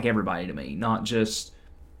always felt like everybody to me, not just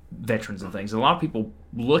veterans and things. A lot of people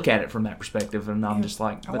look at it from that perspective, and I'm just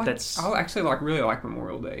like, that's. I actually really like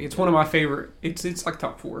Memorial Day. It's one of my favorite. It's like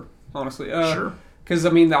top 4, honestly. Sure. Because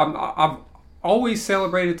I've always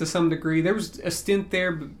celebrated to some degree. There was a stint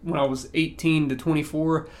there when I was 18 to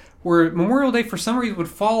 24 where Memorial Day for some reason would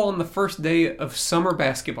fall on the first day of summer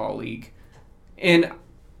basketball league, and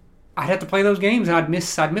I'd have to play those games, and I'd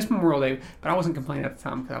miss Memorial Day, but I wasn't complaining at the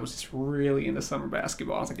time because I was just really into summer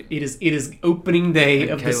basketball. I was like, it is opening day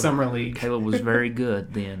of the summer league. Caleb was very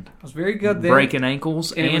good then. I was very good then, breaking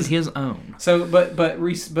ankles and his own. So, but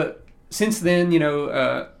since then,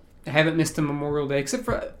 I haven't missed a Memorial Day except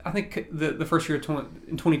for I think the first year in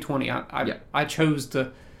 2020. I chose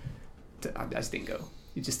to. I just didn't go.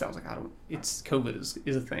 I was like, it's COVID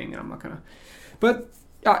is a thing, and I'm not gonna. But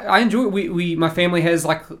I enjoy it. My family has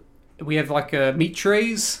we have meat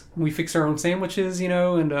trays. We fix our own sandwiches,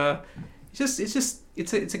 and it's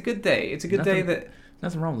a good day. It's a good day that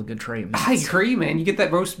nothing wrong with a good tray. I agree, man. You get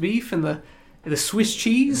that roast beef and the Swiss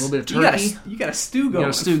cheese, a little bit of turkey. You got a stew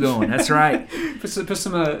going. That's right. Put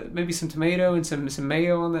some maybe some tomato and some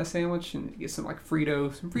mayo on that sandwich, and get some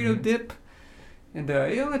Frito dip, and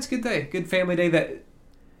that's a good day, good family day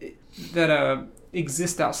that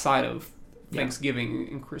exists outside of Thanksgiving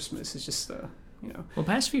and Christmas. It's just Well,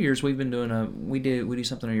 past few years we've been doing we do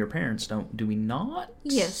something to your parents, do we not?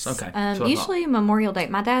 Yes. Okay. Usually Memorial Day.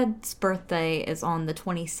 My dad's birthday is on the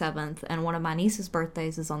 27th, and one of my niece's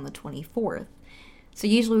birthdays is on the 24th. So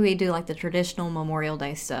usually we do the traditional Memorial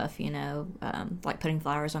Day stuff, like putting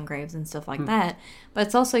flowers on graves and stuff like that. But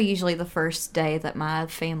it's also usually the first day that my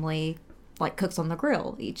family cooks on the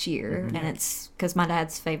grill each year, and it's because my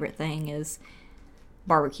dad's favorite thing is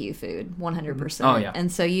barbecue food, 100%. Oh, yeah.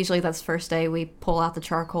 And so usually that's the first day we pull out the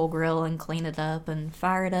charcoal grill and clean it up and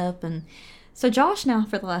fire it up. And so Josh now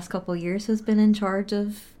for the last couple of years has been in charge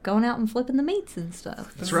of going out and flipping the meats and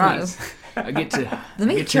stuff. That's right. I get to the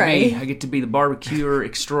meat tray. I get to be the barbecuer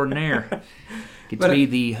extraordinaire. Get to be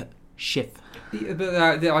the chef.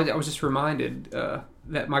 I was just reminded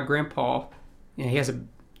that my grandpa, he has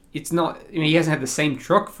he hasn't had the same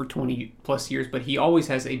truck for 20 plus years, but he always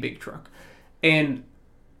has a big truck. And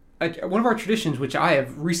one of our traditions, which I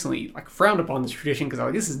have recently frowned upon this tradition because I'm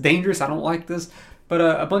like, this is dangerous, I don't like this. But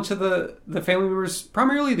a bunch of the family members,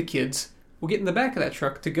 primarily the kids, will get in the back of that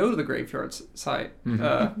truck to go to the graveyard site. And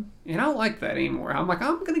I don't like that anymore. I'm like,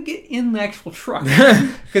 I'm gonna get in the actual truck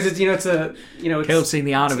because it's Caleb's seen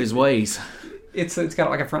the out of his ways. It's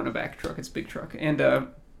got a front and a back truck. It's a big truck, and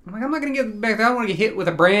I'm like, I'm not gonna get back there. I don't want to get hit with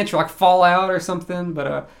a branch or fall out or something.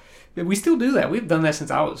 But we still do that. We've done that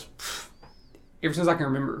since I was. Ever since I can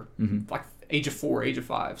remember, age of 4, age of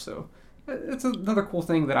 5. So it's another cool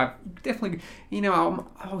thing that I've definitely, I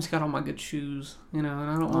always got on my good shoes, and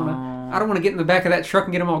I don't want to get in the back of that truck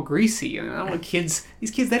and get them all greasy. And I don't want these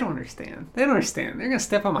kids, they don't understand. They're gonna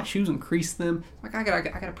step on my shoes and crease them. I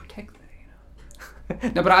gotta protect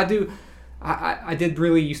that. No, but I do. I did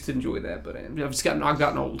really used to enjoy that, but I've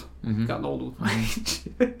gotten old. Gotten old with my age.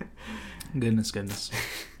 Goodness.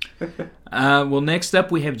 Well, next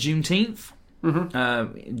up we have Juneteenth.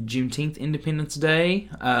 Juneteenth, Independence Day,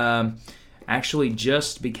 actually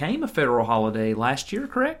just became a federal holiday last year,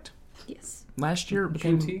 correct? Yes. Last year it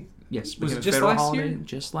became. Juneteenth? Yes, was it a just federal last holiday year?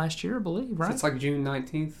 Just last year, I believe, right? So it's June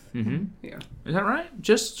 19th. Mm-hmm. Yeah. Is that right?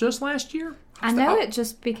 Just last year? I know it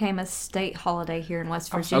just became a state holiday here in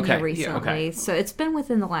West Virginia recently, so it's been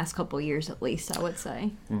within the last couple of years at least, I would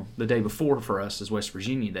say. Well, the day before for us is West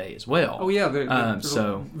Virginia Day as well. Oh yeah,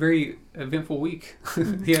 so very eventful week.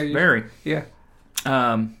 Very. Yeah.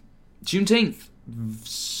 Juneteenth,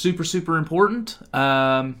 super important.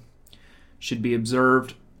 Should be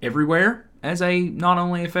observed everywhere as not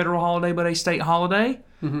only a federal holiday but a state holiday.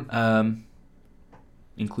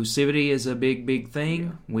 Inclusivity is a big thing.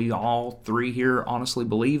 Yeah. We all three here honestly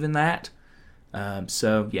believe in that.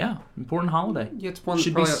 So yeah, important holiday. Yeah, it's one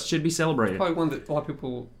should be celebrated. Probably one that a lot of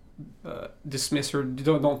people dismiss or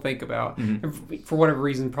don't think about. And for whatever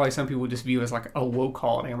reason, probably some people just view it as like a woke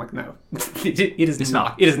holiday. I'm like, no, it is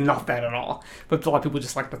not. It is not that at all. But a lot of people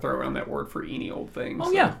just like to throw around that word for any old thing. Oh,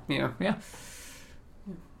 so, yeah.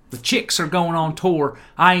 The chicks are going on tour.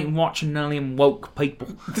 I ain't watching none of them woke people.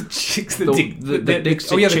 The chicks, the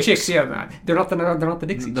Dixie oh yeah, the chicks. chicks. Yeah, they're not the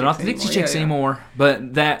Dixie. They're not the Dixie Chicks anymore.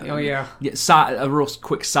 But that. Oh yeah. A real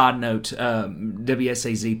quick side note: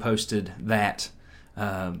 WSAZ posted that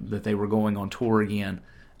they were going on tour again,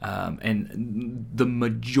 and the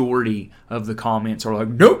majority of the comments are like,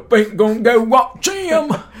 "Nope, ain't gonna go watch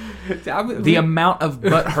him." The amount of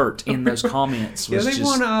butthurt in those comments was they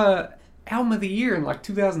just. won Album of the Year in like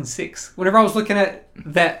 2006. Whenever I was looking at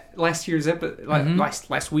that last year's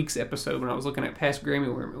last week's episode, when I was looking at past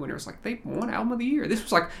Grammy winners, like they won Album of the Year. This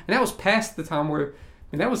was like, and that was past the time where,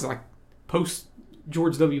 that was like post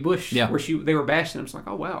George W. Bush, where they were bashing him. It's like,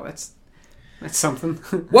 oh wow, that's something.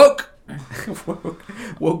 Woke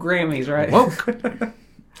Grammys, right? Woke.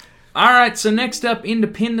 All right, so next up,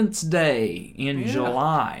 Independence Day in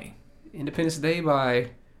July. Independence Day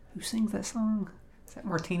by who sings that song? Is that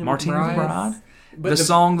Martina McBride? The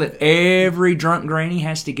song that every drunk granny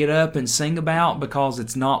has to get up and sing about because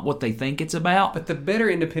it's not what they think it's about. But the better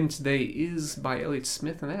Independence Day is by Elliott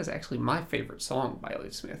Smith, and that is actually my favorite song by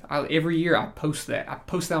Elliott Smith. Every year I post that. I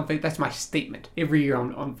post that on Facebook. That's my statement every year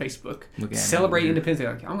on Facebook. Celebrate Independence Day.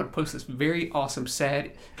 Like, I'm going to post this very awesome,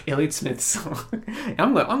 sad Elliott Smith song. And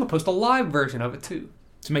I'm going to post a live version of it too.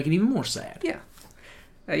 To make it even more sad. Yeah.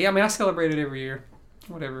 I celebrate it every year.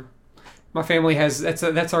 Whatever. My family has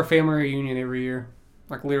that's our family reunion every year.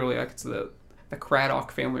 Like literally, like it's the Craddock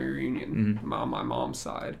family reunion on my mom's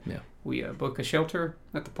side. Yeah, we book a shelter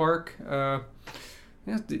at the park.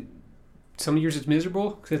 Some years it's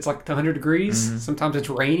miserable because it's like 100 degrees. Sometimes it's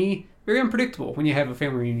rainy. Very unpredictable when you have a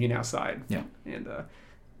family reunion outside. Yeah, and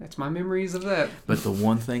that's my memories of that. But the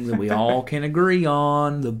one thing that we all can agree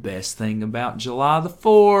on, the best thing about July the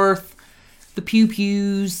 4th, the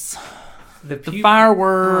pew-pews, the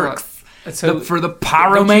fireworks. So for the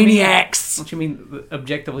pyromaniacs. Don't you mean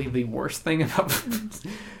objectively the worst thing about?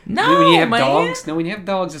 No, when you have man. dogs. No, when you have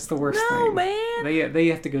dogs, it's the worst thing. No, man. They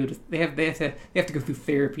have to go to they have to go through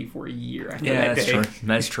therapy for a year after that that's day. true.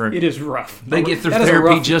 That's true. It is rough. They get through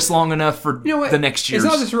therapy just long enough for the next year. It's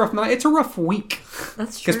not just a rough night. It's a rough week.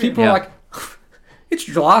 That's true. Because people are like, it's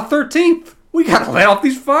July 13th. We gotta let off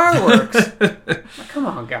these fireworks. Like, come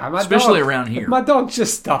on, guy. Especially around here. My dog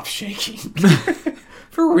just stopped shaking.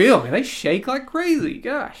 For real, man, they shake like crazy.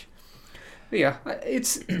 Gosh, but yeah,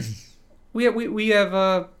 it's we have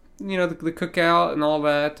the cookout and all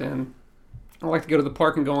that, and I like to go to the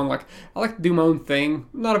park and go on. Like, I like to do my own thing.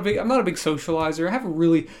 I'm not a big socializer. I have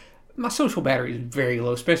my social battery is very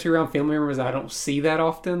low, especially around family members that I don't see that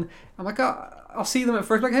often. I'm like, I'll see them at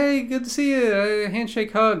first, like, hey, good to see you,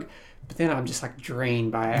 handshake, hug. But then I'm just like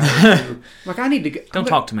drained by hours. Like, I need to go. Don't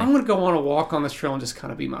talk to me. I'm going to go on a walk on this trail and just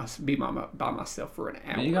kind of be by myself for an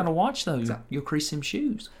hour. You got to watch though. You'll crease some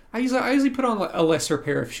shoes. I usually put on a lesser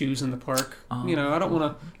pair of shoes in the park. I don't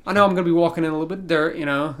want to. I know I'm going to be walking in a little bit of dirt.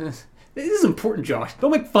 This is important, Josh.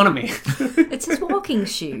 Don't make fun of me. It's his walking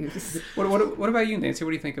shoes. What about you, Nancy? What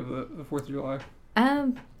do you think of the 4th of July?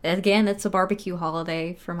 Again, it's a barbecue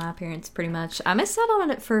holiday for my parents, pretty much. I missed out on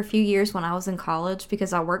it for a few years when I was in college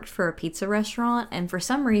because I worked for a pizza restaurant, and for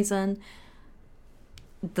some reason,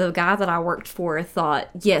 the guy that I worked for thought,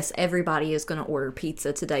 yes, everybody is going to order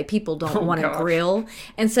pizza today. People don't want to grill.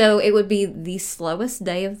 And so it would be the slowest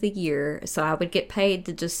day of the year, so I would get paid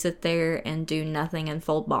to just sit there and do nothing and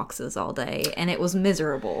fold boxes all day, and it was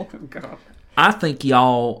miserable. Oh, God. I think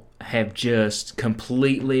y'all have just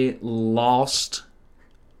completely lost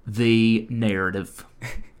the narrative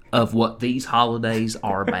of what these holidays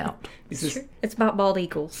are about. It's about bald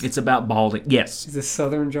eagles. It's about balding. Yes. Is this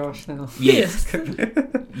Southern Josh now? Yes.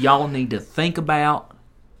 Y'all need to think about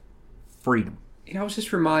freedom. I was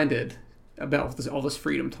just reminded about all this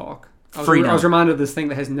freedom talk. I was reminded of this thing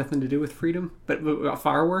that has nothing to do with freedom, but about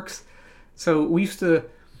fireworks. So we used to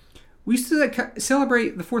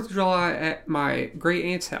celebrate the 4th of July at my great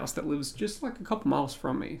aunt's house that lives just like a couple miles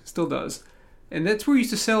from me. Still does. And that's where we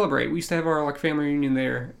used to celebrate. We used to have our family reunion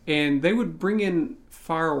there, and they would bring in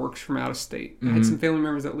fireworks from out of state. I had some family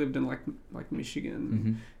members that lived in like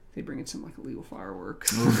Michigan. They bring in some illegal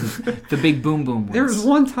fireworks. The big boom boom ones. There was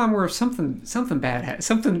one time where something bad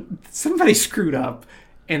happened. Somebody screwed up,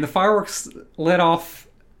 and the fireworks let off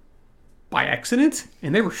by accident,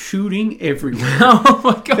 and they were shooting everywhere. Oh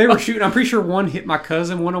my God! They were shooting. I'm pretty sure one hit my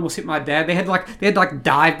cousin. One almost hit my dad. They had to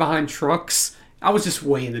dive behind trucks I was just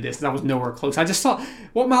way in the distance. I was nowhere close. I just saw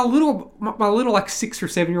what my little like 6 or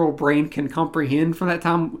 7 year old brain can comprehend from that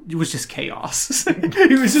time. It was just chaos.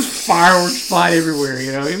 It was just fireworks flying everywhere.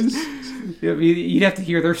 It was. You'd have to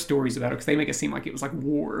hear their stories about it because they make it seem like it was like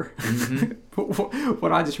war. Mm-hmm.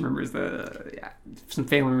 What I just remember is some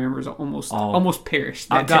family members almost perished.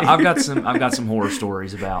 I've got some horror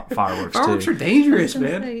stories about fireworks. Fireworks too. are dangerous,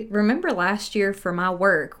 man. Remember last year for my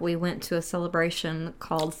work, we went to a celebration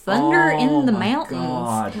called Thunder in the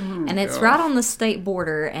Mountains, and it's right on the state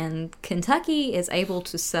border. And Kentucky is able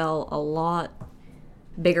to sell a lot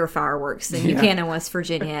bigger fireworks than you can in West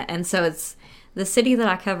Virginia, and so it's. The city that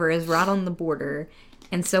I cover is right on the border.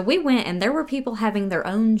 And so we went, and there were people having their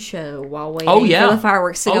own show while waiting for the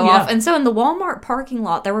fireworks to go off. And so in the Walmart parking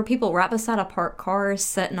lot, there were people right beside a parked cars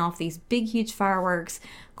setting off these big, huge fireworks,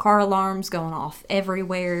 car alarms going off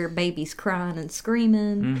everywhere, babies crying and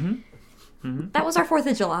screaming. Mm-hmm. Mm-hmm. That was our 4th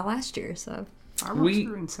of July last year, so... Fireworks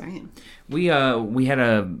are insane. We had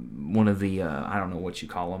one of the I don't know what you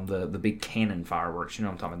call them, the big cannon fireworks. You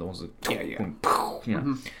know what I'm talking about? The ones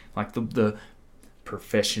that like the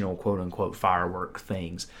professional quote unquote firework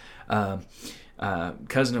things.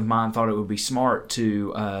 Cousin of mine thought it would be smart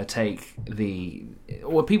to take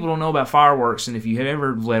what people don't know about fireworks, and if you have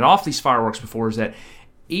ever let off these fireworks before, is that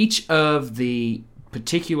each of the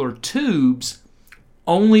particular tubes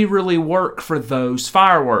only really work for those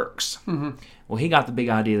fireworks. Mm-hmm. Well, he got the big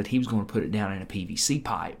idea that he was going to put it down in a PVC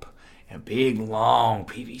pipe, a big, long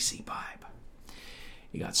PVC pipe.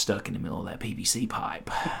 He got stuck in the middle of that PVC pipe.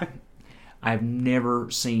 I've never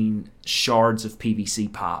seen shards of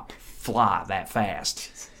PVC pipe fly that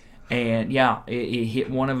fast. And it hit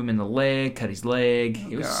one of them in the leg, cut his leg.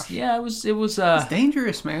 It was. It's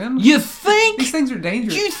dangerous, man. You think these things are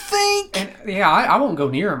dangerous? You think? And I won't go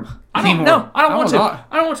near them. I don't want to.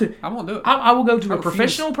 I won't do it. I will go to a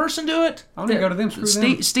professional person do it. I want to go to them.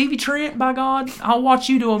 Them. Stevie Trent, by God, I'll watch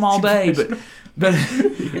you do them all day. But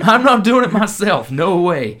I'm not doing it myself. No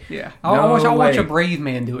way. Yeah, I'll watch a brave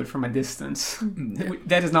man do it from a distance.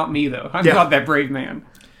 That is not me, though. I'm not that brave man.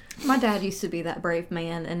 My dad used to be that brave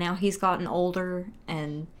man, and now he's gotten older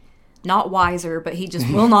and not wiser, but he just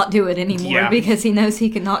will not do it anymore because he knows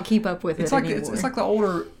he cannot keep up with it anymore. It's like the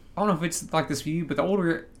older, I don't know if it's like this for you, but the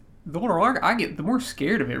older I get, the more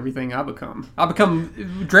scared of everything I become. I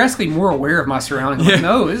become drastically more aware of my surroundings. Like,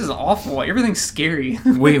 no, this is awful. Everything's scary.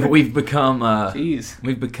 We've become what's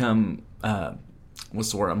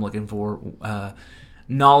the word I'm looking for?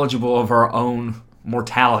 Knowledgeable of our own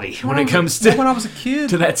mortality when it comes to when I was a kid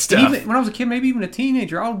to that stuff. When I was a kid, maybe even a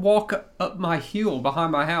teenager, I would walk up my hill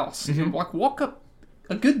behind my house and walk up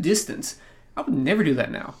a good distance. I would never do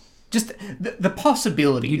that now. Just the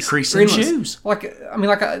possibilities. You'd crease in shoes. Like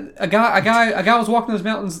a guy was walking those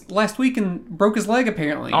mountains last week and broke his leg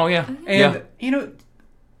apparently. Oh yeah, and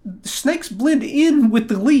snakes blend in with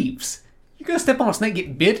the leaves. You're going to step on a snake,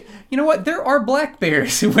 get bit. You know what? There are black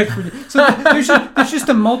bears in West Virginia. So there's just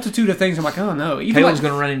a multitude of things. I'm like, oh no. Caitlin's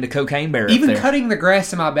going to run into cocaine bear even up there. Cutting the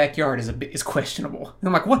grass in my backyard is questionable. And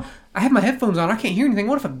I'm like, what? I have my headphones on. I can't hear anything.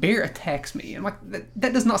 What if a bear attacks me? I'm like,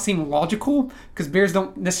 that does not seem logical because bears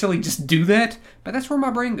don't necessarily just do that. But that's where my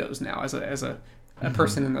brain goes now as a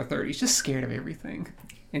person in their 30s. Just scared of everything.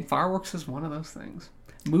 And fireworks is one of those things.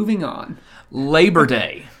 Moving on. Labor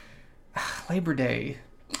Day. Labor Day.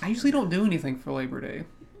 I usually don't do anything for Labor Day.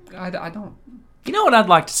 I don't. You know what I'd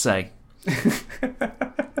like to say?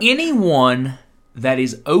 Anyone that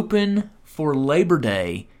is open for Labor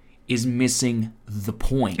Day is missing the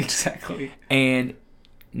point. Exactly. And,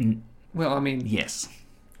 well, I mean... Yes.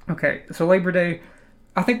 Okay, so Labor Day,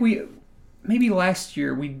 I think maybe last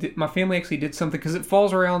year, my family actually did something, because it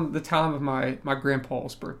falls around the time of my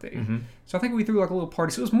grandpa's birthday. Mm-hmm. So I think we threw like a little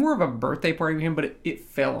party. So it was more of a birthday party for him, but it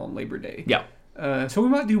fell on Labor Day. Yeah. So we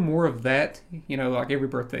might do more of that. Like every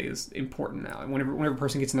birthday is important now. And whenever a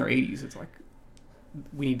person gets in their 80s, it's like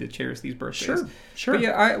we need to cherish these birthdays. Sure. But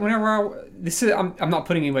yeah, I'm not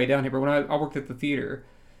putting anybody down here. But when I worked at the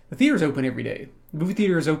theater's open every day. The movie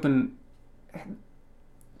theater is open.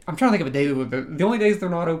 I'm trying to think of a day. The only days they're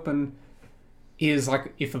not open is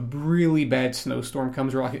like if a really bad snowstorm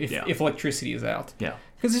comes, or like if electricity is out. Yeah.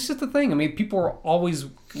 Because it's just the thing. I mean, people always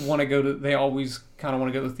want to go to. They always kind of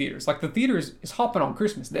want to go to the theaters. Like the theater is hopping on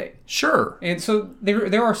Christmas Day. Sure. And so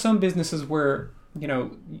there are some businesses where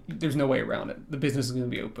there's no way around it. The business is going to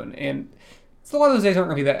be open, and a lot of those days aren't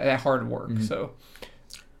going to be that hard work. Mm-hmm. So,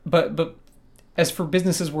 but as for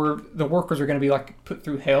businesses where the workers are going to be like put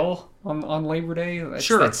through hell on Labor Day,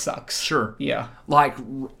 that sucks. Sure. Yeah. Like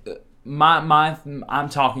I'm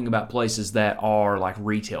talking about places that are like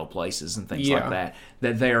retail places and things like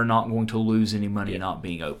that they are not going to lose any money not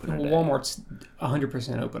being open. Well, Walmart's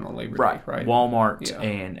 100% open on Labor Day, right? Walmart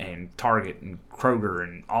and Target and Kroger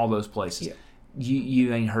and all those places. Yeah.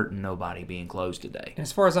 You ain't hurting nobody being closed today. And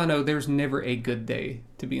as far as I know, there's never a good day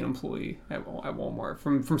to be an employee at Walmart.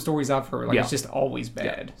 From stories I've heard, it's just always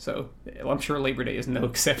bad. Yeah. So I'm sure Labor Day is no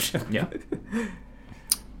exception. Yeah.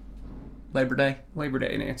 Labor Day,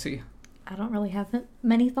 Nancy. I don't really have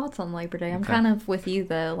many thoughts on Labor Day. I'm kind of with you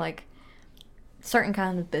though, like certain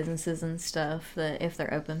kind of businesses and stuff that if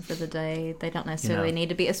they're open for the day, they don't necessarily need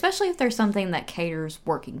to be, especially if there's something that caters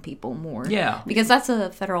working people more. Yeah. Because that's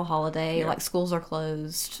a federal holiday. Yeah. Like schools are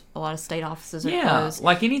closed. A lot of state offices are closed.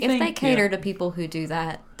 Like anything. If they cater to people who do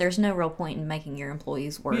that, there's no real point in making your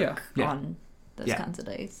employees work on those kinds of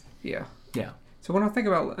days. Yeah. Yeah. So when I think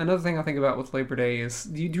about, another thing I think about with Labor Day is,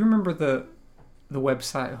 do you remember the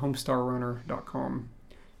website homestarrunner.com?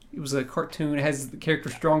 It was a cartoon. It has the character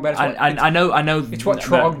Strong Bad. I know. It's what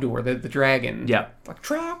Trogdor, the dragon. Yeah. Like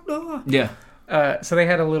Trogdor. Yeah. So they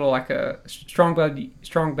had a little like a Strong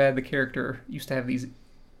Bad. The character used to have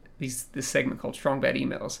this segment called Strong Bad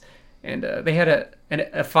Emails, and they had a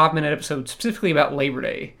 5-minute episode specifically about Labor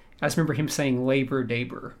Day. I just remember him saying Labor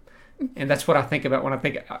Daber. And that's what I think about when I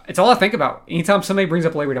think. It's all I think about. Anytime somebody brings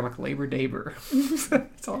up Labor Day, I'm like, Labor Daber.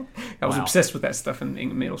 That's all. I was obsessed with that stuff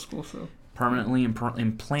in middle school. So permanently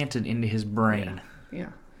implanted into his brain. Yeah.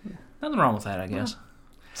 Nothing wrong with that, I guess.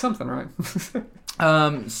 Something, right?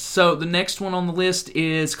 So the next one on the list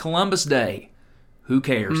is Columbus Day. Who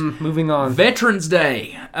cares? Moving on. Veterans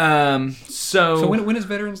Day. So when is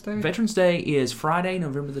Veterans Day? Veterans Day is Friday,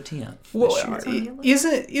 November the 10th. Well,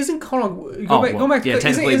 isn't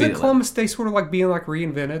Columbus Day sort of like being like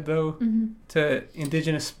reinvented though to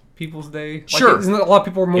Indigenous Peoples Day? Like, sure. Isn't a lot of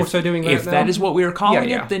people are more so doing that if now? that is what we are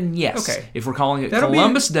calling it, then yes. Okay. If we're calling it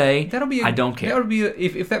Columbus Day, I don't care. That would be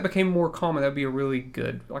if that became more common, that would be a really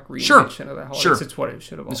good like reinvention of that holiday. Sure. It's what it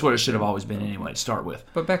should have. It's what it should have always been anyway to start with.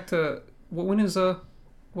 But back to. When is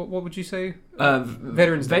what would you say?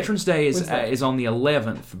 Veterans Day. Veterans Day is on the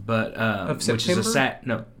 11th, but of which is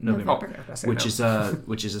November,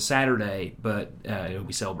 which is a Saturday, but it'll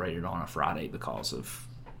be celebrated on a Friday because of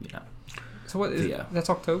So what is that's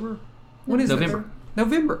October? When is November?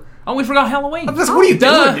 November. Oh, we forgot Halloween. What are you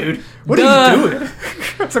doing, dude? What are you doing?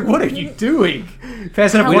 It's like, what are you doing?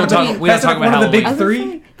 Passing up we don't talk about one of the big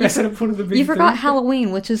three. Passing up one of the big. You forgot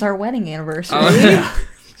Halloween, which is our wedding anniversary.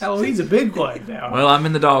 Halloween's a big one now. Well, I'm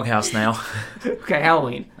in the doghouse now. Okay,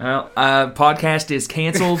 Halloween. Well, podcast is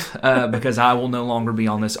canceled because I will no longer be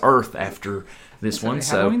on this earth after this one.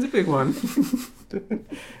 Halloween's a big one.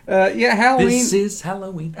 Halloween. This is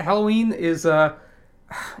Halloween. Halloween is the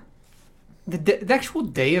actual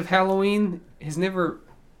day of Halloween is never.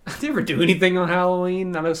 I never do anything on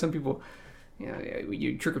Halloween. I know some people,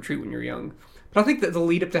 you trick or treat when you're young. But I think that the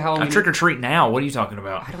lead up to Halloween... I trick or treat now. What are you talking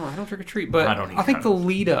about? I don't trick or treat, but I think the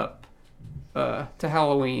lead up to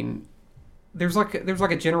Halloween, there's like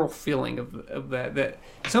a general feeling of that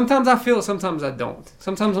sometimes I feel it, sometimes I don't.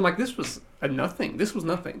 Sometimes I'm like, this was nothing. This was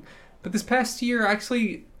nothing. But this past year, I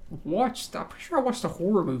actually watched a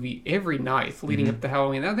horror movie every night leading up to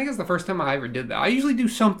Halloween. I think it's the first time I ever did that. I usually do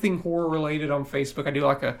something horror related on Facebook. I do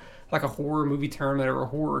like a horror movie tournament or a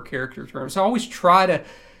horror character tournament. So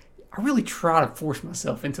I really try to force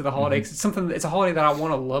myself into the holiday because it's a holiday that I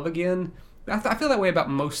want to love again. I feel that way about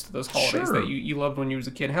most of those holidays that you loved when you was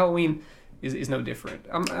a kid. Halloween is no different.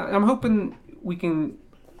 I'm hoping we can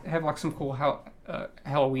have like some cool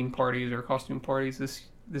Halloween parties or costume parties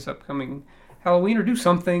this upcoming Halloween, or do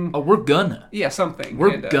something. Oh, we're gonna. Yeah, something.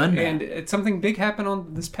 We're gonna. And it's something big happened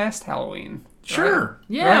on this past Halloween. Sure. Right?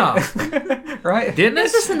 Yeah. Right? Didn't it?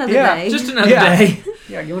 It's just another day. Just another day.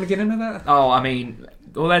 Yeah, you want to get into that? Oh, I mean...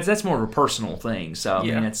 Well, that's more of a personal thing. So I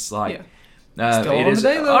mean, it's like still it on is the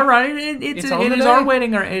day, though. all right. It is our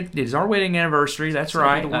wedding. It is our wedding anniversary. That's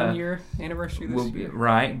right. The 1 year anniversary this year.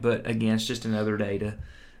 Right, but again, it's just another day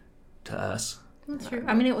to us. That's true.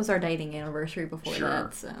 I mean, it was our dating anniversary before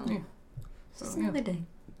that, so Just another day.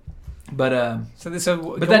 But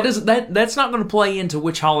that's not going to play into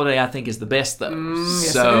which holiday I think is the best though.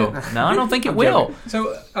 Yes, no, I don't think it will.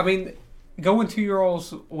 So I mean, going to your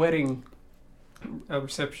all's wedding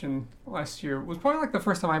reception last year was probably like the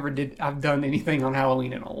first time I've done anything on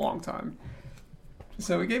Halloween in a long time.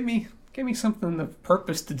 So it gave me something of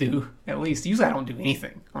purpose to do, at least. Usually I don't do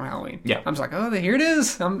anything on Halloween. Yeah. I'm just like, oh, here it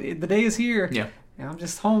is. The day is here. Yeah. And I'm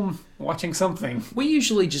just home watching something. We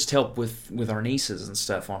usually just help with our nieces and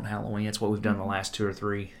stuff on Halloween. That's what we've done the last 2 or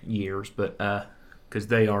 3 years. But because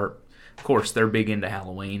they are, of course, they're big into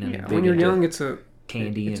Halloween. And when you're young, it's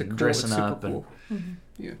candy It's and cool, dressing it's super up. cool. Mm-hmm.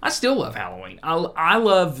 Yeah. I still love Halloween. I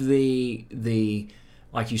love the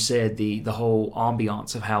like you said, the whole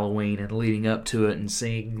ambiance of Halloween and leading up to it and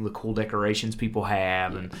seeing the cool decorations people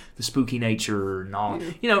have and the spooky nature and all.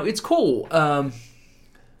 You know, it's cool.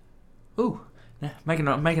 Making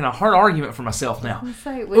a hard argument for myself now.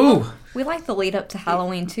 So Ooh. we like the lead up to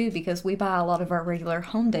Halloween too because we buy a lot of our regular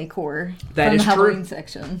home decor That from is the Halloween true.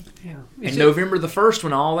 section. Yeah. And November the 1st,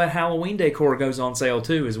 when all that Halloween decor goes on sale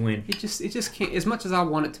too, is when It just can't. As much as I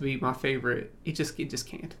want it to be my favorite, it just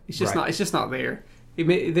can't. It's just Right. not. It's just not there.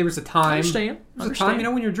 There was a time. I understand. There was a time,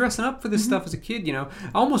 when you're dressing up for this stuff as a kid, I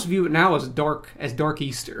almost view it now as dark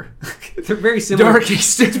Easter. They're very similar. Dark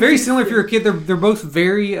Easter. It's very similar if you're a kid. They're both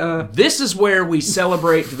very. This is where we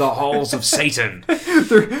celebrate the halls of Satan.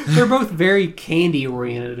 They're both very candy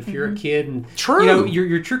oriented. If you're a kid, and True.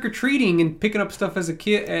 you're trick or treating and picking up stuff as a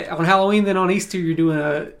kid on Halloween. Then on Easter, you're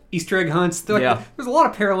doing Easter egg hunts. There's a lot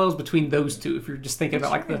of parallels between those two. If you're just thinking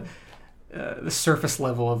about the surface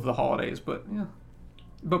level of the holidays, but yeah.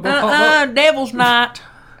 But Devil's Night.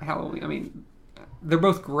 Halloween. I mean, they're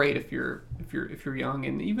both great if you're young,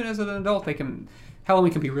 and even as an adult,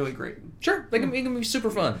 Halloween can be really great. Sure, it can be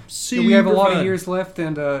super fun. Super We have a lot fun. of years left,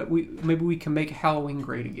 and maybe we can make Halloween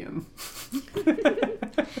great again.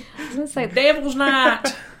 I was gonna say, Devil's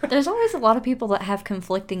Night. there's always a lot of people that have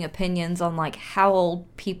conflicting opinions on like how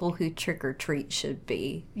old people who trick or treat should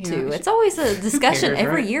be too. It's always a discussion cares,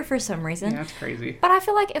 every right? year for some reason. Yeah, that's crazy. But I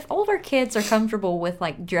feel like if older kids are comfortable with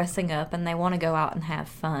like dressing up and they want to go out and have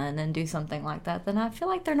fun and do something like that, then I feel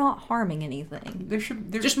like they're not harming anything. There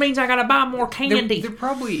Just means I gotta buy more candy. There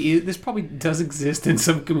probably is. This probably does exist in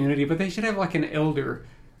some community, but they should have like an elder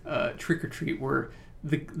trick or treat where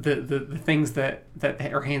the things that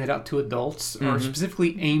are handed out to adults are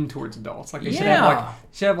specifically aimed towards adults. Like they should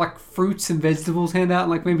have like fruits and vegetables handed out,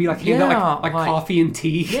 and like maybe like hand out like coffee and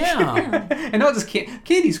tea. Yeah. And not just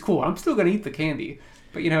candy's cool. I'm still gonna eat the candy.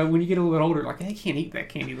 But when you get a little bit older, like they can't eat that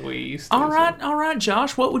candy the way you used to. All right,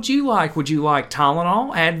 Josh. What would you like? Would you like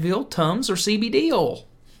Tylenol, Advil, Tums, or CBD oil?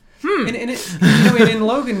 And in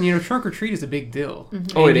Logan, trunk or treat is a big deal.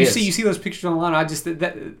 Mm-hmm. Oh, it you is. You see those pictures online.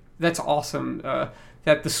 That's awesome.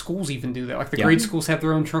 That the schools even do that. Like the grade schools have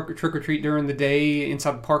their own trick or treat during the day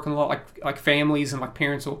inside the parking lot. Like families and like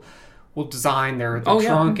parents will design their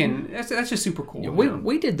trunk, and that's just super cool.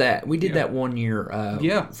 We did that. We did that one year.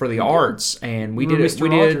 For the arts, and we did it. Mr. We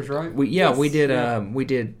Rogers, did. right? We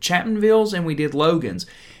did Chapmanville's and we did Logan's.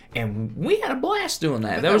 And we had a blast doing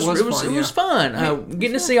that. It was fun.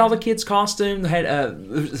 Getting to see all the kids' costumes. They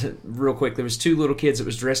had real quick. There was two little kids that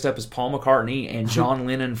was dressed up as Paul McCartney and John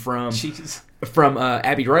Lennon from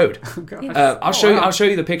Abbey Road. I'll show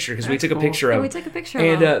you the picture because we took a picture of it. We took a picture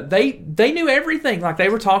and of them. they knew everything. Like they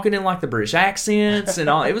were talking in like the British accents and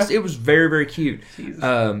all. It was very, very cute.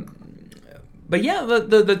 But yeah,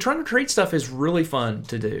 the trunk or treat stuff is really fun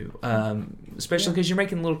to do, especially because you're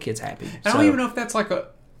making little kids happy. I don't even know if that's like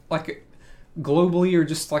globally or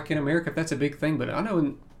just like in America if that's a big thing, but I know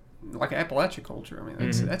in like Appalachia culture, I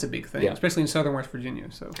mean that's a big thing, especially in southern West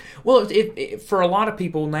Virginia. So well, for a lot of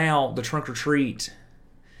people now, the trunk or treat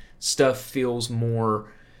stuff feels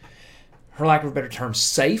more, for lack of a better term,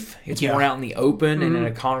 safe. It's more out in the open and in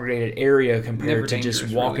a congregated area compared to just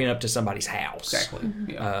walking up to somebody's house. Exactly.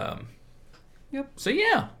 Yeah. Yep. So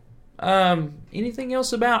yeah. Anything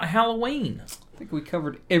else about Halloween? I think we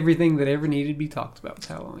covered everything that ever needed to be talked about with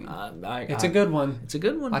Halloween. It's a good one. It's a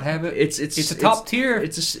good one. I'd have it. It's a top tier.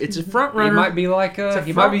 It's a front runner. It might be like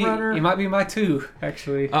he might be my 2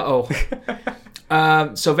 actually. So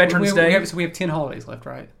Veterans Day. We have 10 holidays left,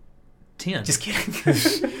 right? 10. Just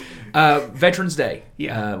kidding. Veterans Day.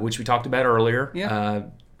 Yeah. Which we talked about earlier. Yeah.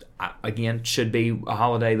 Again, should be a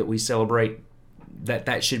holiday that we celebrate.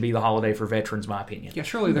 That should be the holiday for veterans, my opinion. Yeah,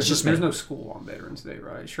 surely there's no school on Veterans Day,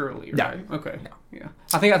 right? Surely, no. Right? Okay. No. Yeah.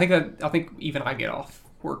 I think even I get off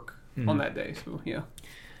work on that day, so yeah.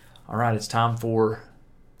 All right, it's time for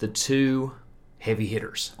the 2 heavy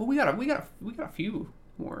hitters. Well, we got a few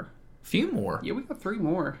more. Few more. Yeah, we got 3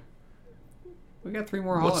 more. We got 3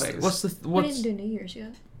 more holidays. We didn't do New Year's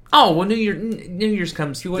yet. Oh well, New Year's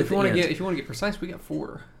comes. If you want to get precise, we got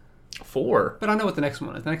 4. 4. But I know what the next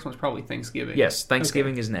one is. The next one's probably Thanksgiving. Yes,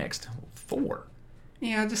 Thanksgiving is next. 4.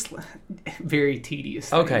 Yeah, just very tedious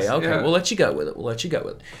things. Okay. Yeah. We'll let you go with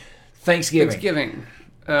it. Thanksgiving.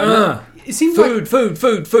 It seems food.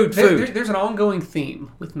 There's an ongoing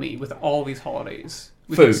theme with me with all these holidays.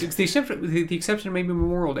 Food. It's the exception of maybe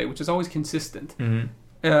Memorial Day, which is always consistent.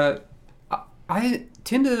 Mm-hmm. I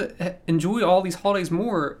tend to enjoy all these holidays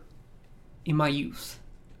more in my youth.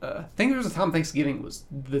 I think there was a time Thanksgiving was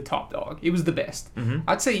the top dog. It was the best. Mm-hmm.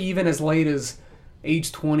 I'd say even as late as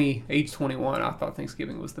age 20, age 21, I thought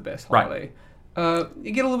Thanksgiving was the best Right. holiday.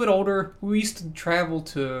 You get a little bit older. We used to travel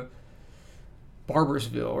to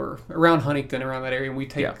Barbersville or around Huntington, around that area, and we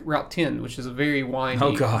take Route 10, which is a very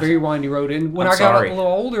windy, road. And when I got a little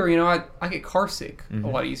older, I get car sick a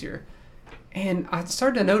lot easier. And I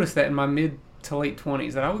started to notice that in my mid to late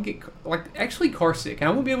 20s that I would get actually car sick, and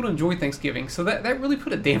I wouldn't be able to enjoy Thanksgiving. So that really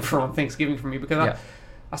put a damper on Thanksgiving for me because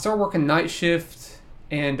I started working night shift,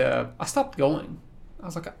 and I stopped going. I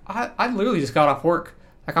was like, I literally just got off work.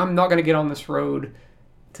 Like, I'm not going to get on this road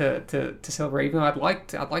to celebrate. Even though I'd like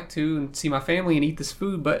to and see my family and eat this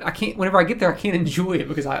food, but I can't. Whenever I get there, I can't enjoy it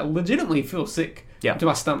because I legitimately feel sick to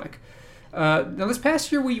my stomach. Now this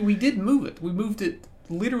past year we did move it. We moved it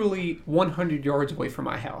literally 100 yards away from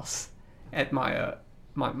my house at my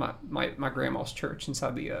my grandma's church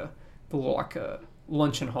inside the little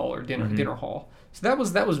luncheon hall or dinner hall. So that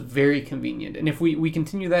was very convenient. And if we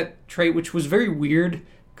continue that trait, which was very weird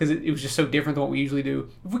because it was just so different than what we usually do.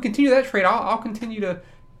 If we continue that trait, I'll continue to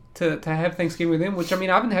have Thanksgiving with them, which, I mean,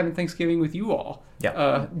 I've been having Thanksgiving with you all.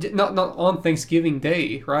 Yeah. Not on Thanksgiving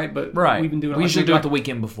Day, right? But we've been doing it. We usually do it the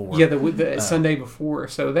weekend before. Yeah, the Sunday before.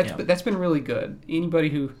 So that's been really good. Anybody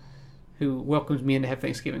who welcomes me in to have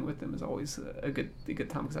Thanksgiving with them is always a good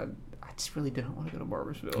time because I just really didn't want to go to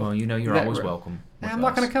Barbersville. Well, you're always welcome. I'm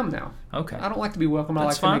not going to come now. Okay. I don't like to be welcome. I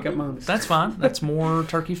like to make up my own. That's fine. That's more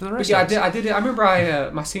turkey for the rest of us. I did. I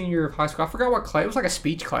remember my senior year of high school, I forgot what class. It was like a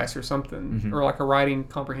speech class or something, or like a writing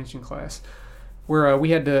comprehension class, where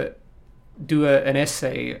we had to do an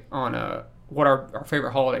essay on what our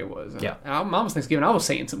favorite holiday was. Yeah. And I was Thanksgiving. I was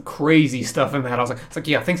saying some crazy stuff in that. I was like,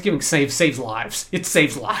 yeah, Thanksgiving saves lives. It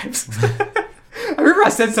saves lives. I remember I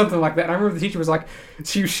said something like that, and I remember the teacher was like,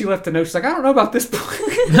 she left a note. She's like, I don't know about this point.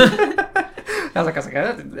 I was like,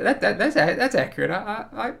 that's accurate.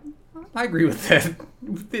 I agree with that.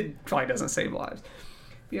 It probably doesn't save lives.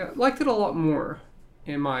 Yeah, liked it a lot more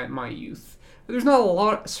in my youth. There's not a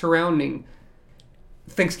lot surrounding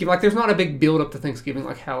Thanksgiving. Like, there's not a big build up to Thanksgiving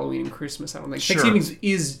like Halloween and Christmas. I don't think Thanksgiving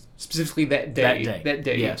is specifically that day,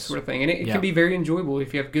 yes. sort of thing, and it can be very enjoyable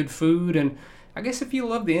if you have good food. And I guess if you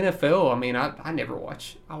love the NFL, I mean, I never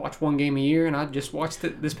watch. I watch one game a year, and I just watched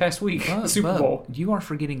it this past week, the Super Bowl. You are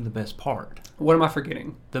forgetting the best part. What am I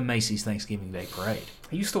forgetting? The Macy's Thanksgiving Day Parade.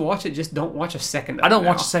 I used to watch it, just don't watch a second of it. I don't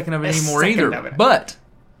watch a second of it anymore either, but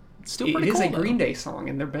it's still pretty cool. It is a Green Day song,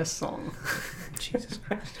 and their best song. Jesus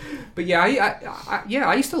Christ. But yeah,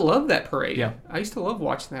 I used to love that parade. Yeah. I used to love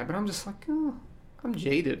watching that, but I'm just like, oh, I'm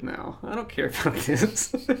jaded now. I don't care about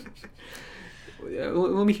this.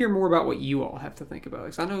 Let me hear more about what you all have to think about,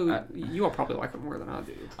 because I know you all probably like it more than I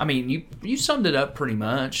do. I mean, you summed it up pretty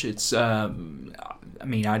much. It's, I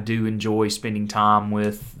mean, I do enjoy spending time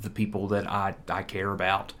with the people that I care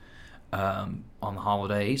about on the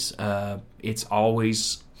holidays. It's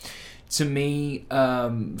always, to me,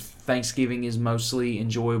 Thanksgiving is mostly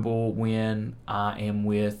enjoyable when I am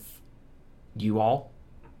with you all,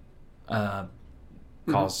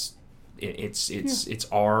 because it's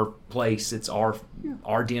our place, it's our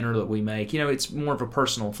dinner that we make. It's more of a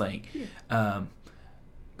personal thing.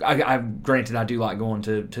 I granted, I do like going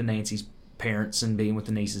to Nancy's parents and being with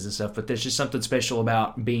the nieces and stuff, but there's just something special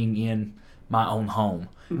about being in my own home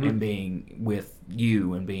and being with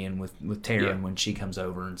you and being with Taryn when she comes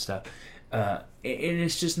over and stuff. And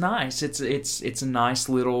it's just nice. It's a nice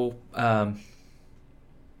little.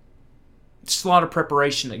 Just a lot of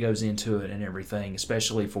preparation that goes into it and everything,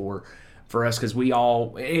 especially for us, because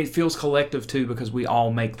it feels collective too, because we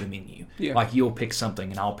all make the menu. Yeah. Like, you'll pick something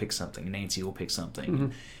and I'll pick something and Nancy will pick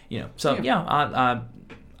something. So I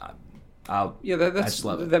just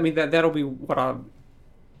love it. I mean, that'll be what I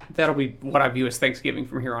view as Thanksgiving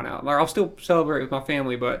from here on out. Like, I'll still celebrate with my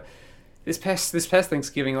family, but this past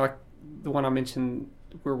Thanksgiving, like the one I mentioned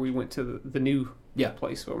where we went to the new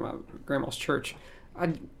place where my grandma's church,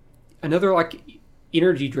 another like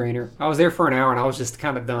energy drainer. I was there for an hour and I was just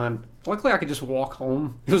kind of done. Luckily, I could just walk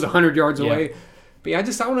home. It was 100 yards away. But I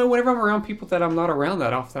don't know, whenever I'm around people that I'm not around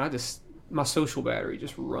that often, my social battery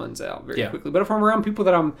just runs out very quickly. But if I'm around people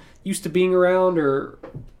that I'm used to being around or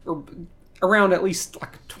around at least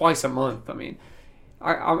like twice a month, I mean,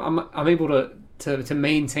 I'm able to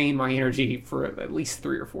maintain my energy for at least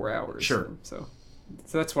 3 or 4 hours. Sure. So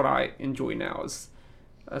that's what I enjoy now, is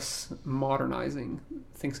us modernizing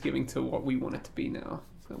Thanksgiving to what we want it to be now.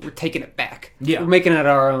 So we're taking it back. Yeah. We're making it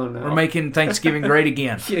our own now. We're making Thanksgiving great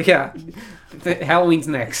again. Yeah. Halloween's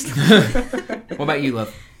next. What about you,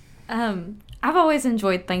 love? I've always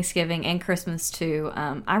enjoyed Thanksgiving and Christmas too.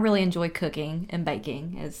 I really enjoy cooking and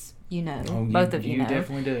baking, as you know. Both of you know. You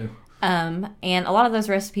definitely do. And a lot of those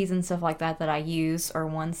recipes and stuff like that I use are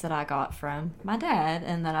ones that I got from my dad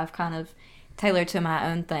and that I've kind of tailored to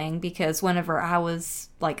my own thing, because whenever I was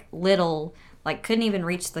like little, like couldn't even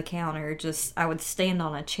reach the counter, just I would stand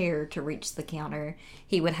on a chair to reach the counter.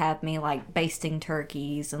 He would have me like basting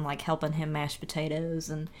turkeys and like helping him mash potatoes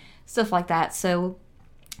and stuff like that. So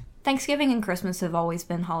Thanksgiving and Christmas have always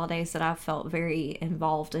been holidays that I've felt very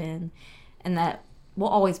involved in, and that will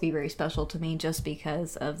always be very special to me just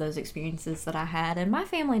because of those experiences that I had. And my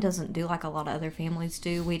family doesn't do like a lot of other families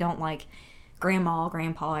do. We don't like grandma,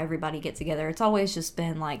 grandpa, everybody get together. It's always just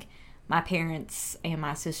been like my parents and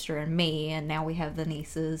my sister and me, and now we have the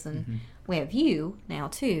nieces and we have you now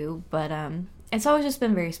too. But it's always just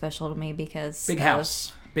been very special to me because Big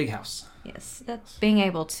house. Yes, being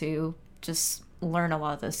able to just learn a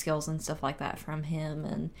lot of those skills and stuff like that from him,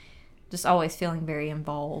 and just always feeling very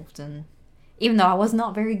involved. And even though I was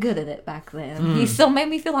not very good at it back then, he still made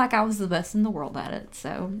me feel like I was the best in the world at it.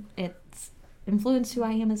 So it's influenced who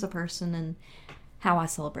I am as a person and how I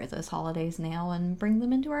celebrate those holidays now and bring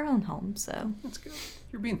them into our own home. So That's good.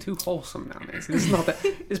 You're being too wholesome now, Nancy. This is not that.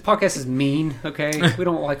 This podcast is mean. Okay, we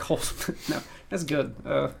don't like wholesome. No, that's good.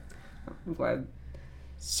 I'm glad.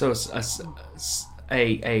 So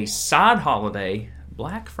a side holiday,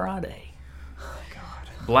 Black Friday.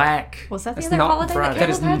 Black. was that the That's other not holiday Friday. that That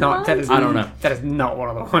is Caleb had in not. mind? That is. I don't know. That is not one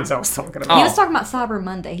of the ones I was talking He about. was talking about Cyber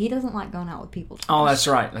Monday. He doesn't like going out with people. Oh, that's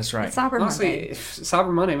right. That's right. It's Cyber Honestly, Monday. if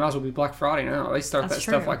Cyber Monday might as well be Black Friday now. They start That's that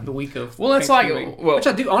stuff true. like the week of. Well, it's like- Thanksgiving. well- which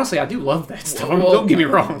I do. Honestly, I do love that stuff. Don't get me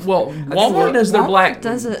wrong. Well, Walmart does their Walmart Black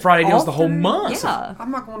does it Friday deals all the whole through- month. Yeah.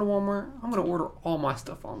 I'm not going to Walmart. I'm going to order all my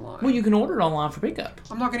stuff online. Well, you can order it online for pickup.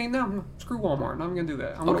 I'm not going to. No, screw Walmart. I'm not going to do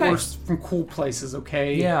that. I'm going Okay. to order from cool places.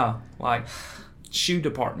 Okay. Yeah, like shoe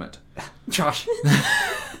department. Josh.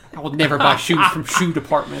 I will never buy shoes from shoe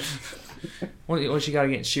department. What you got to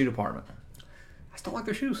get in shoe department? I just don't like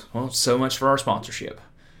their shoes. Well, so much for our sponsorship.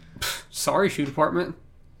 Sorry, shoe department.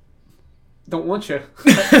 Don't want you.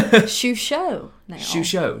 Shoe show now. Shoe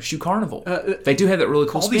show, shoe carnival. They do have that really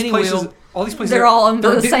cool All these spinning places. wheel. All these places. They're all owned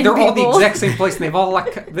by the same They're all the people. exact same place, and they've all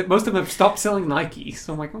like. Most of them have stopped selling Nike.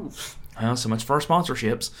 So I'm like, oh, Well, so much for our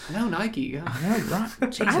sponsorships. no Nike. Yeah, right. I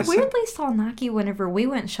Jesus. weirdly saw Nike whenever we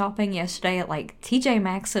went shopping yesterday at like TJ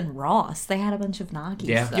Maxx and Ross. They had a bunch of Nike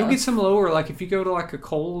Yeah. stuff. You'll get some lower, like if you go to like a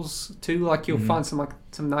Kohl's too, like Mm-hmm. you'll find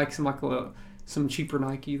some Nike, some cheaper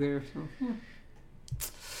Nike there. So, yeah.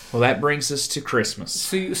 Well, that brings us to Christmas.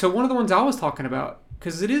 So one of the ones I was talking about,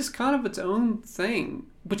 because it is kind of its own thing,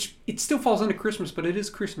 which it still falls into Christmas, but it is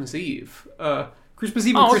Christmas Eve. Christmas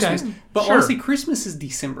Eve and Oh, okay. Christmas. But Sure. honestly, Christmas is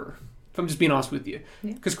December. If I'm just being honest with you,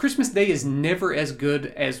 Yeah. because Christmas Day is never as good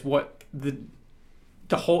as what the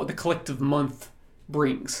collective month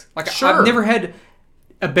brings. Like Sure. I've never had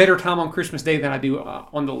a better time on Christmas Day than I do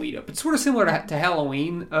on the lead up. It's sort of similar to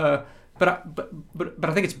Halloween, but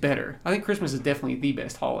I think it's better. I think Christmas is definitely the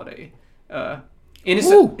best holiday. And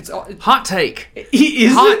Ooh. it's Hot take.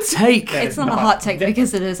 is Hot it? take. That It's is not a hot take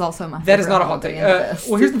because it is also my favorite. That is not a hot holiday take. and the best.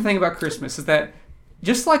 Well, here's the thing about Christmas is that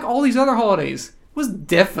just like all these other holidays, it was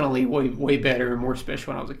definitely way better and more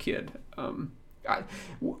special when I was a kid.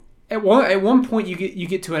 At one point you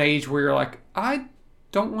get to an age where you're like, I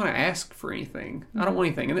don't want to ask for anything. I don't want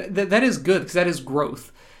anything, and that is good because that is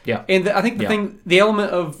growth. Yeah. And I think Yeah. the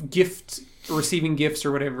element of receiving gifts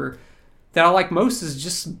or whatever that I like most is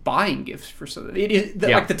just buying gifts for something. It is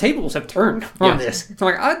Yeah. like the tables have turned on Yeah. this. So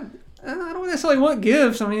I'm like I don't necessarily want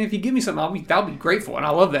gifts. I mean, if you give me something, I'll be grateful, and I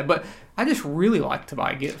love that. But I just really like to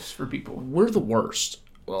buy gifts for people. We're the worst.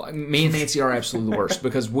 Well, me and Nancy are absolutely the worst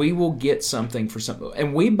because we will get something for something,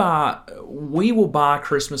 and we will buy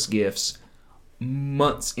Christmas gifts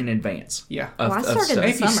months in advance. Yeah. Well, I of started stuff. in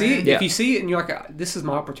If you see it, Yeah. if you see it, and you're like, "This is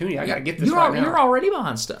my opportunity. I got to get this You're right now." you're already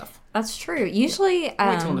buying stuff. That's true. Usually,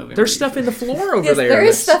 Wait till November. There's stuff in the floor over yes, there. there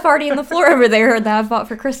is that's- stuff already in the floor over there that I've bought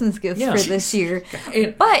for Christmas gifts Yeah. for this year.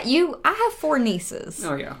 And- But I have 4 nieces,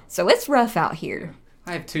 Oh yeah. so it's rough out here.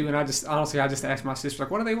 I have 2, and I just ask my sister,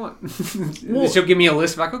 like, what do they want? She'll give me a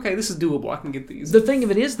list of like, okay, this is doable. I can get these. The thing of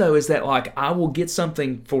it is, though, is that like I will get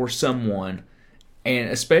something for someone, and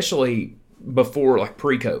especially before like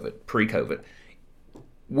pre-COVID,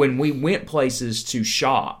 when we went places to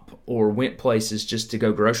shop or went places just to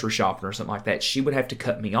go grocery shopping or something like that, she would have to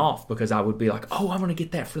cut me off because I would be like, "Oh, I'm going to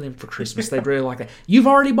get that for them for Christmas. They'd really like that. You've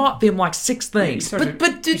already bought them like 6 you things, start,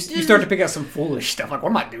 to, you start to pick out some foolish stuff. Like, what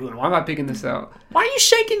am I doing? Why am I picking this out? why are you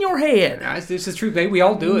shaking your head?" Nah, it's the truth, babe. We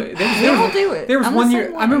all do it. We all do it. There was I'm one the year.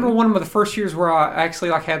 same I remember way. one of the first years where I actually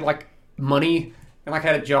like had like money and like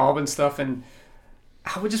had a job and stuff, and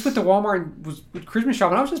I would just went to Walmart and was Christmas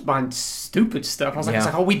shopping. I was just buying stupid stuff. I was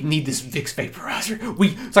like, oh, we need this Vicks vaporizer.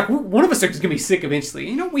 It's like one of us is going to be sick eventually.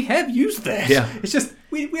 You know, we have used that. Yeah. It's just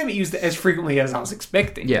we haven't used it as frequently as I was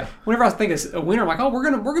expecting. Yeah. Whenever I think it's a winter, I'm like, oh, we're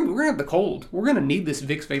gonna have the cold. We're gonna need this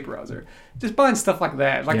Vicks vaporizer. Just buying stuff like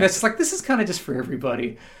that. Like that's just like this is kind of just for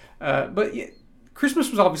everybody. But yeah, Christmas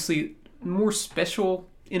was obviously more special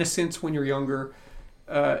in a sense when you're younger.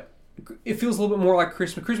 It feels a little bit more like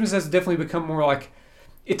Christmas. Christmas has definitely become more like.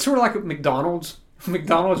 It's sort of like McDonald's.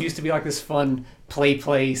 McDonald's used to be like this fun play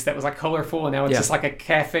place that was like colorful, and now it's just like a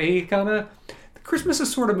cafe kind of. Christmas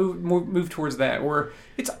has sort of moved towards that, where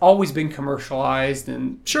it's always been commercialized,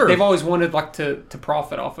 and they've always wanted like to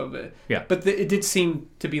profit off of it. Yeah. But it did seem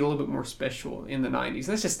to be a little bit more special in the '90s.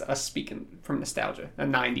 That's just us speaking from nostalgia, a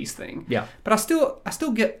 '90s thing. Yeah. But I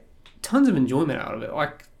still get tons of enjoyment out of it.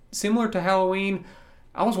 Like similar to Halloween.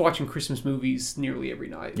 I was watching Christmas movies nearly every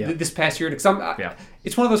night this past year because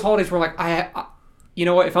it's one of those holidays where like I you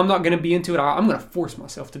know what, if I'm not going to be into it, I'm going to force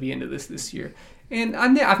myself to be into this year. And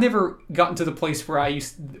I've never gotten to the place where I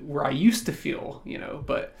used to feel, you know,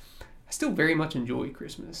 but I still very much enjoy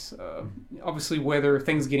Christmas. Obviously, weather,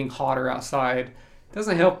 things getting hotter outside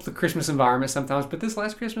doesn't help the Christmas environment sometimes. But this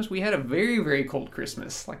last Christmas, we had a very, very cold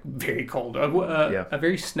Christmas, like very cold, a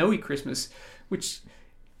very snowy Christmas, which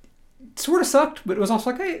sort of sucked, but it was also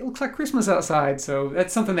like, hey, it looks like Christmas outside. So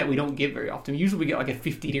that's something that we don't get very often. Usually we get like a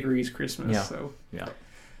 50 degrees Christmas. Yeah. So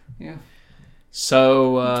yeah.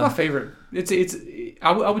 So it's my favorite.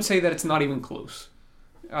 I would say that it's not even close.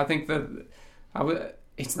 I think that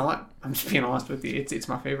it's not. I'm just being honest with you. It's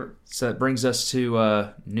my favorite. So it brings us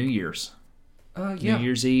to New Year's. New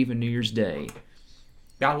Year's Eve and New Year's Day.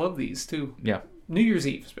 Yeah, I love these too. Yeah. New Year's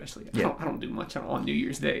Eve, especially. I don't do much on New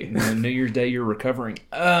Year's Day. New Year's Day, you're recovering.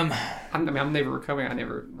 I'm never recovering.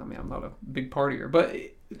 I'm not a big partier. But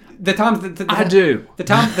the times I do. The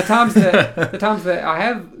times that I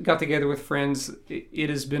have got together with friends, it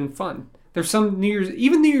has been fun. There's some New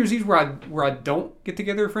Year's Eve where I don't get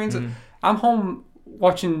together with friends. Mm-hmm. I'm home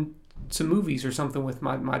watching some movies or something with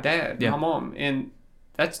my dad, my mom, and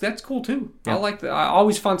that's cool too. Yeah. I like that. I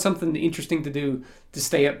always find something interesting to do to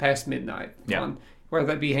stay up past midnight. Yeah. Whether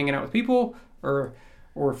that be hanging out with people or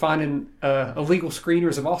finding illegal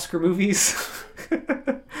screeners of Oscar movies.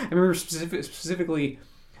 I remember specifically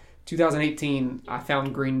 2018. I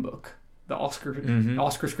found Green Book, the Oscar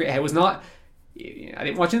screen. It was not. I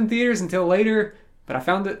didn't watch it in theaters until later, but I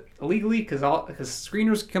found it illegally because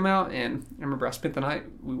screeners come out, and I remember I spent the night.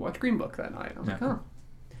 We watched Green Book that night. I was like,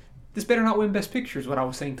 this better not win Best Picture is what I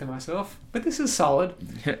was saying to myself. But this is solid.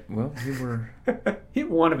 Well, you were... It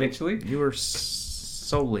won eventually. You were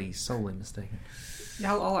solely mistaken.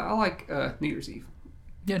 Yeah, I like New Year's Eve.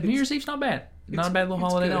 Yeah, New Year's Eve's not bad. Not a bad little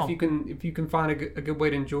holiday at all. If you can find a good way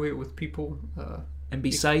to enjoy it with people... and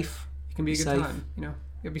be safe. It can be a good time. You know,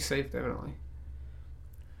 it'll be safe, definitely.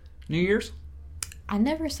 New Year's? I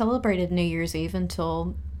never celebrated New Year's Eve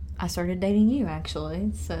until I started dating you,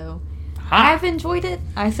 actually. So... I've enjoyed it.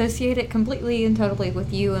 I associate it completely and totally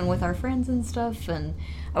with you and with our friends and stuff, and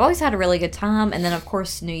I've always had a really good time. And then, of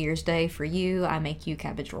course, New Year's Day for you, I make you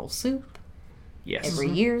cabbage roll soup. Yes. Every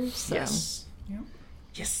year. So. Yes. Yep.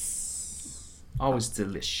 Yes. Always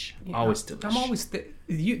delish. Yeah, always delish. I'm always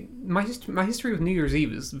my history with New Year's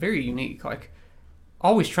Eve is very unique. Like,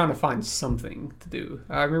 always trying to find something to do.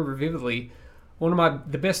 I remember vividly. One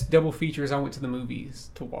of the best double features I went to the movies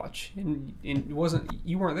to watch, and it wasn't,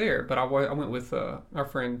 you weren't there, but I went with our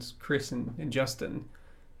friends Chris and Justin,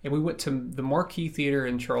 and we went to the Marquee Theater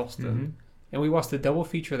in Charleston, and we watched the double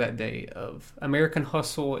feature that day of American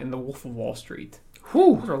Hustle and The Wolf of Wall Street.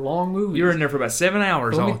 Whew, those are long movies. You were in there for about 7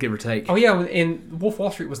 hours, give or take. Oh yeah, and Wolf of Wall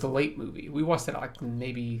Street was the late movie. We watched it at like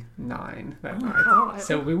maybe 9 that night. God.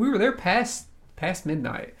 So we were there past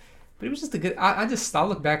midnight. But it was just a good. I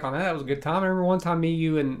look back on that. That was a good time. I remember one time me,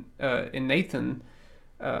 you, and Nathan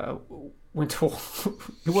went to.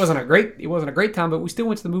 It wasn't a great time, but we still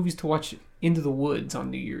went to the movies to watch Into the Woods on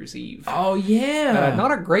New Year's Eve. Oh yeah,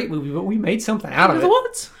 not a great movie, but we made something out of it. Into the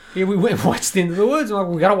Woods. Yeah, we went and watched Into the Woods. Like,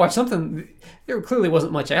 we got to watch something. There clearly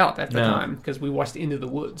wasn't much out at the time because we watched Into the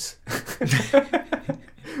Woods.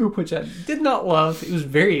 Which I did not love. It was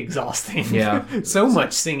very exhausting. Yeah. So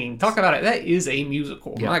much singing. Talk about it. That is a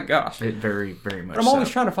musical. Yeah. My gosh. It very, very much But I'm always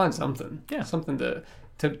trying to find something. Yeah. Something to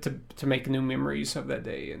make new memories of that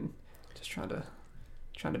day, and just trying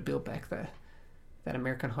to build back that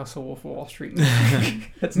American Hustle, Wolf of Wall Street.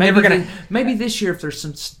 That's maybe this year, if there's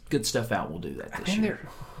some good stuff out, we'll do that this year.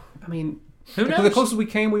 I mean, who knows? The closest we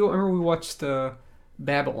came, we watched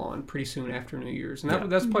Babylon pretty soon after New Year's,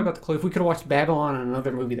 and that's probably about the close. If we could have watched Babylon and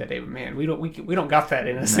another movie that day, but man, we don't got that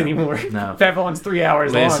in us anymore. No. Babylon's 3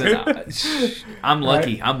 hours long. I'm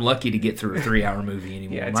lucky. Right? I'm lucky to get through a 3-hour movie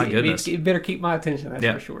anymore. Yeah, my goodness, it better keep my attention. That's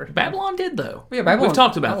for sure. Babylon did though. Yeah, Babylon. We've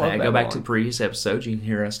talked about that. Babylon. Go back to the previous episode. You can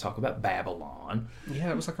hear us talk about Babylon. Yeah,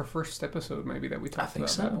 it was like our first episode maybe that we talked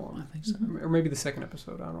about Babylon. I think so. Or maybe the second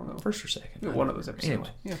episode. I don't know. First or second. One of those episodes.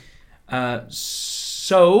 Anyway. Yeah.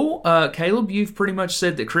 So, Caleb, you've pretty much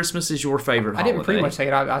said that Christmas is your favorite holiday. I didn't pretty much say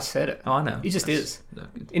it. I said it. Oh, I know. It just is.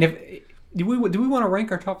 And do we want to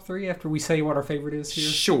rank our top 3 after we say what our favorite is here?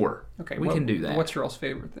 Sure. Okay, we can do that. What's your all's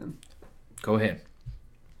favorite then? Go ahead.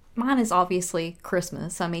 Mine is obviously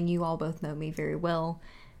Christmas. I mean, you all both know me very well.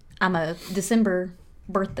 I'm a December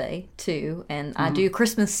birthday too, and I do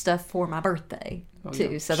Christmas stuff for my birthday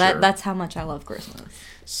too. So that's how much I love Christmas.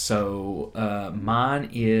 So mine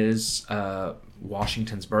is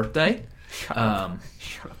Washington's birthday. Shut up,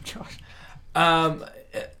 Josh. I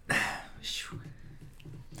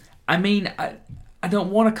mean, I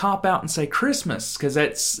don't want to cop out and say Christmas because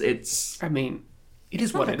it's. I mean, it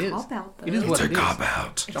is what it is. It is what it is. It's a cop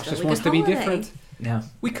out. Josh just wants to be different. Yeah,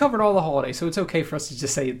 we covered all the holidays, so it's okay for us to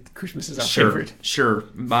just say Christmas is our favorite. Sure,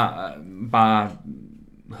 by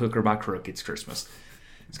hook or by crook, it's Christmas.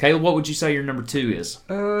 So, Caleb, what would you say your number 2 is?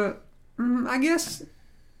 I guess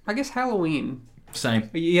Halloween. Same.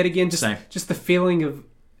 Yet again, just the feeling of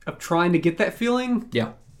trying to get that feeling.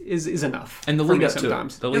 Yeah. Is enough. And the lead up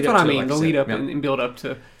sometimes. To it. That's what I mean. The lead up and build up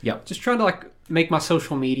to. Yeah. Just trying to make my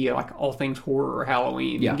social media all things horror or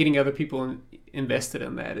Halloween. Yeah. And getting other people invested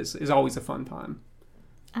in that is always a fun time.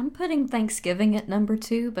 I'm putting Thanksgiving at number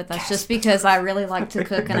 2, but that's just because I really like to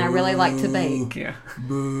cook and I really like to bake. Yeah.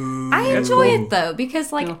 I enjoy it though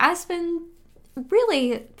because I spend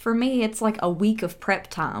really, for me, it's like a week of prep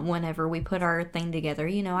time whenever we put our thing together.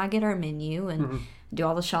 You know, I get our menu and do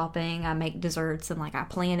all the shopping. I make desserts and I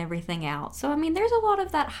plan everything out. So, I mean, there's a lot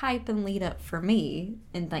of that hype and lead up for me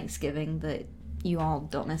in Thanksgiving that you all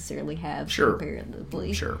don't necessarily have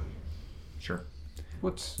comparatively. Sure.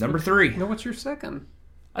 What's number 3? No, what's your second?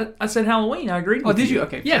 I said Halloween. I agreed with you. Oh, did you?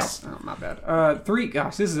 Okay. Yes. Oh, my bad. 3,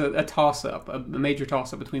 gosh, this is a toss-up, a major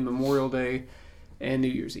toss-up between Memorial Day and New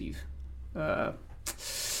Year's Eve.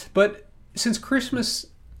 But since Christmas,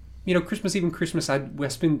 Christmas Eve and Christmas, I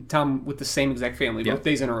spend time with the same exact family, both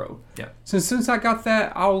days in a row. Yeah. Since I got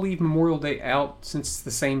that, I'll leave Memorial Day out since it's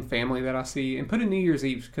the same family that I see, and put in New Year's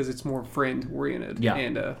Eve because it's more friend-oriented. Yeah.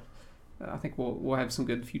 And I think we'll have some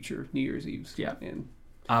good future New Year's Eves. Yeah. And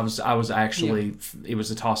I was actually it was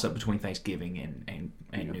a toss up between Thanksgiving and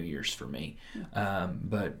New Year's for me,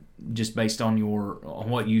 but just based on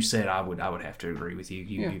what you said, I would have to agree with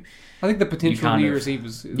you. I think the potential New Year's Eve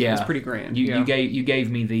is pretty grand. You gave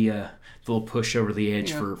me the little push over the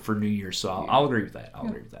edge for New Year's, so I'll agree with that. I'll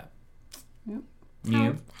agree with that. Yep.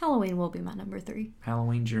 You? Halloween will be my number 3.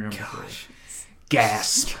 Halloween's your number 3.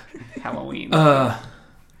 Gasp. Halloween.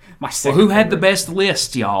 Who had the best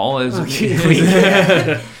list, y'all?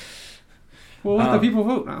 Well, let the people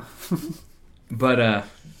vote now. But,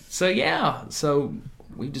 so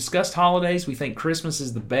we discussed holidays. We think Christmas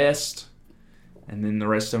is the best, and then the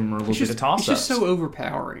rest of them are a little bit of toss-ups. It's just so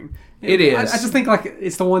overpowering. It is. I just think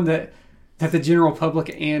it's the one that the general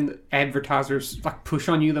public and advertisers push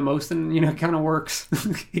on you the most, and kind of works.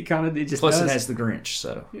 it just Plus does. It has the Grinch,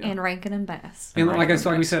 so and Rankin and Bass. And like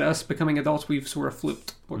we said, us becoming adults, we've sort of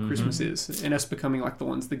flipped what Christmas is, and us becoming the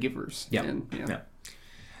ones, the givers. Yeah.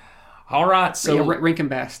 All right, so Rankin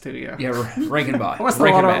Bass too. Yeah, Rankin Bass. I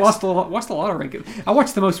watched a lot of Rankin. I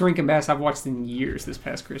watched the most Rankin Bass I've watched in years this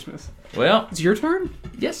past Christmas. Well, it's your turn.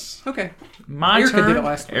 Yes. Okay. My Erica turn. Did it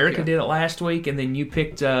last week. Erica did it last week, and then you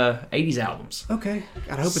picked 80s albums. Okay.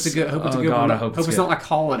 God, I hope it's a good. One. I hope it's not like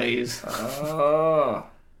holidays.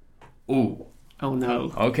 Ooh. Oh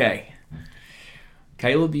no. Okay.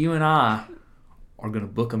 Caleb, you and I are going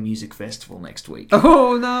to book a music festival next week.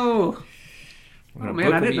 Oh no.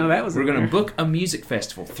 I didn't know that was. We're going to book a music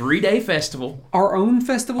festival, 3-day festival. Our own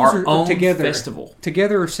festivals, or together? Festival,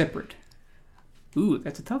 together or separate? Ooh,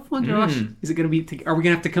 that's a tough one, Josh. Is it going to be? Are we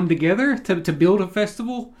going to have to come together to build a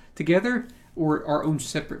festival together, or our own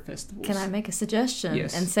separate festivals? Can I make a suggestion?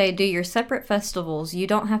 Yes. And say do your separate festivals. You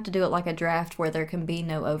don't have to do it like a draft where there can be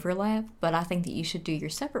no overlap, but I think that you should do your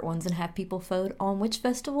separate ones and have people vote on which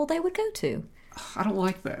festival they would go to. I don't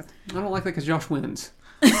like that. I don't like that because Josh wins.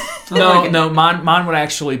 No, mine would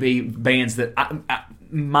actually be bands that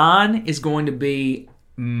mine is going to be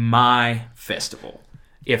my festival,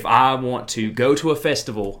 if I want to go to a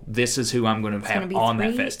festival, this is who I'm going to have on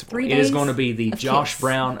that festival. It is going to be the Josh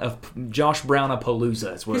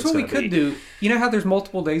Brown-a-Palooza. Is what Here's it's what we going to could be. do. You know how there's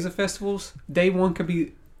multiple days of festivals? Day 1 could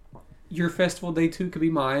be your festival. Day 2 could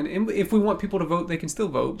be mine. And if we want people to vote, they can still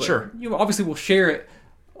vote. But, Sure. Obviously, we'll share it.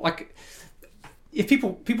 Like, if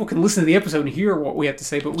people can listen to the episode and hear what we have to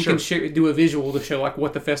say, but we can do a visual to show like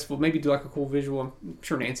what the festival. Maybe do like a cool visual. I'm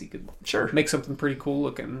sure Nancy could make something pretty cool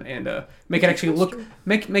looking and make it actually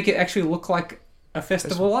look like a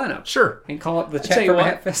festival lineup. Sure. And call it the Chat from a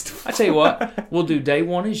Hat Festival. I tell you what, we'll do day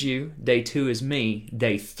 1 is you, day 2 is me,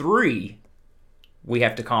 day 3 we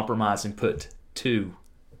have to compromise and put 2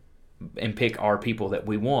 and pick our people that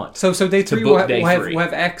we want. So day 3 we'll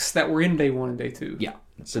have acts that were in day 1 and day 2. Yeah.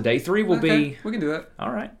 So day 3 will be... We can do that.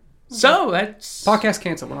 All right. So that's... Podcast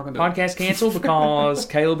canceled. We're not going to do it. Podcast canceled because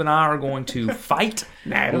Caleb and I are going to fight.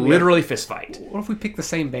 Literally fist fight. What if we pick the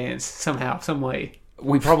same bands somehow, some way?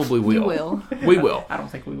 We probably will. You will. We will. I don't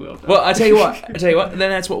think we will. Though. Well, I tell you what. Then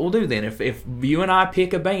that's what we'll do then. If you and I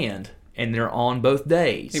pick a band and they're on both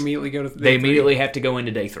days... They immediately go to They immediately have to go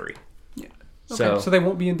into day 3. Yeah. Okay. So they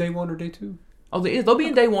won't be in day 1 or day 2? Oh, they'll be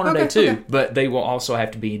in day 1 or day 2, but they will also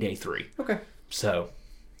have to be in day 3. Okay. So...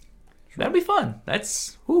 That'll be fun.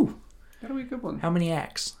 That'll be a good one. How many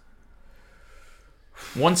acts?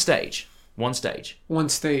 One stage.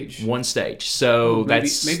 So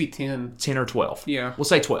maybe 10. 10 or 12. Yeah. We'll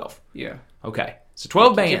say 12. Yeah. Okay. So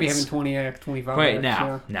 12 bands. Can't be having 20 acts, 25 Wait, acts.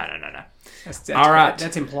 no. Yeah. No. That's all right.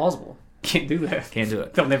 That's implausible. Can't do that. Can't do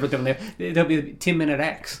it. They'll never. They'll be 10-minute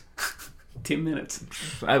acts. 10 minutes.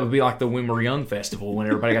 That would be like the When We're Young festival when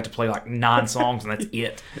everybody got to play like 9 songs and that's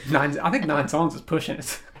it. I think 9 songs is pushing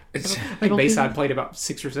it. I think Bayside played about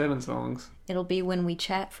 6 or 7 songs. It'll be When We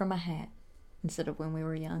Chat from a Hat instead of When We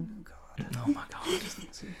Were Young. Oh my God.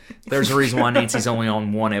 There's a reason why Nancy's only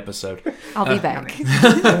on 1 episode. I'll be back.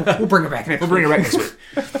 We'll bring her back next week.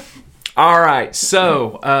 All right.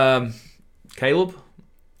 So, Caleb,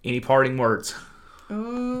 any parting words?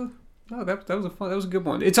 No, that was a good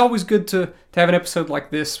one. It's always good to have an episode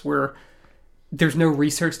like this where there's no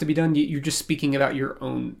research to be done. You're just speaking about your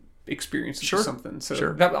own experiences or something.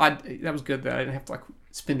 So that was good that I didn't have to like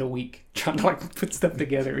spend a week trying to like put stuff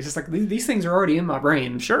together. It's just like these things are already in my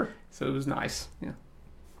brain. Sure. So it was nice. Yeah.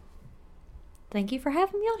 Thank you for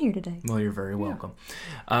having me on here today. Well, you're very welcome.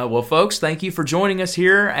 Well, folks, thank you for joining us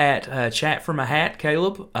here at Chat from a Hat.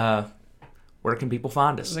 Caleb, where can people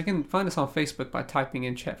find us? They can find us on Facebook by typing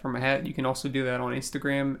in Chat from a Hat. You can also do that on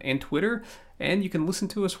Instagram and Twitter. And you can listen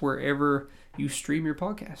to us wherever you stream your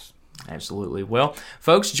podcasts. Absolutely. Well,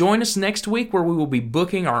 folks, join us next week where we will be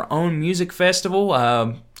booking our own music festival.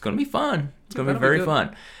 It's going to be fun. It's going to be very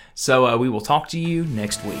fun. So we will talk to you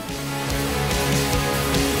next week.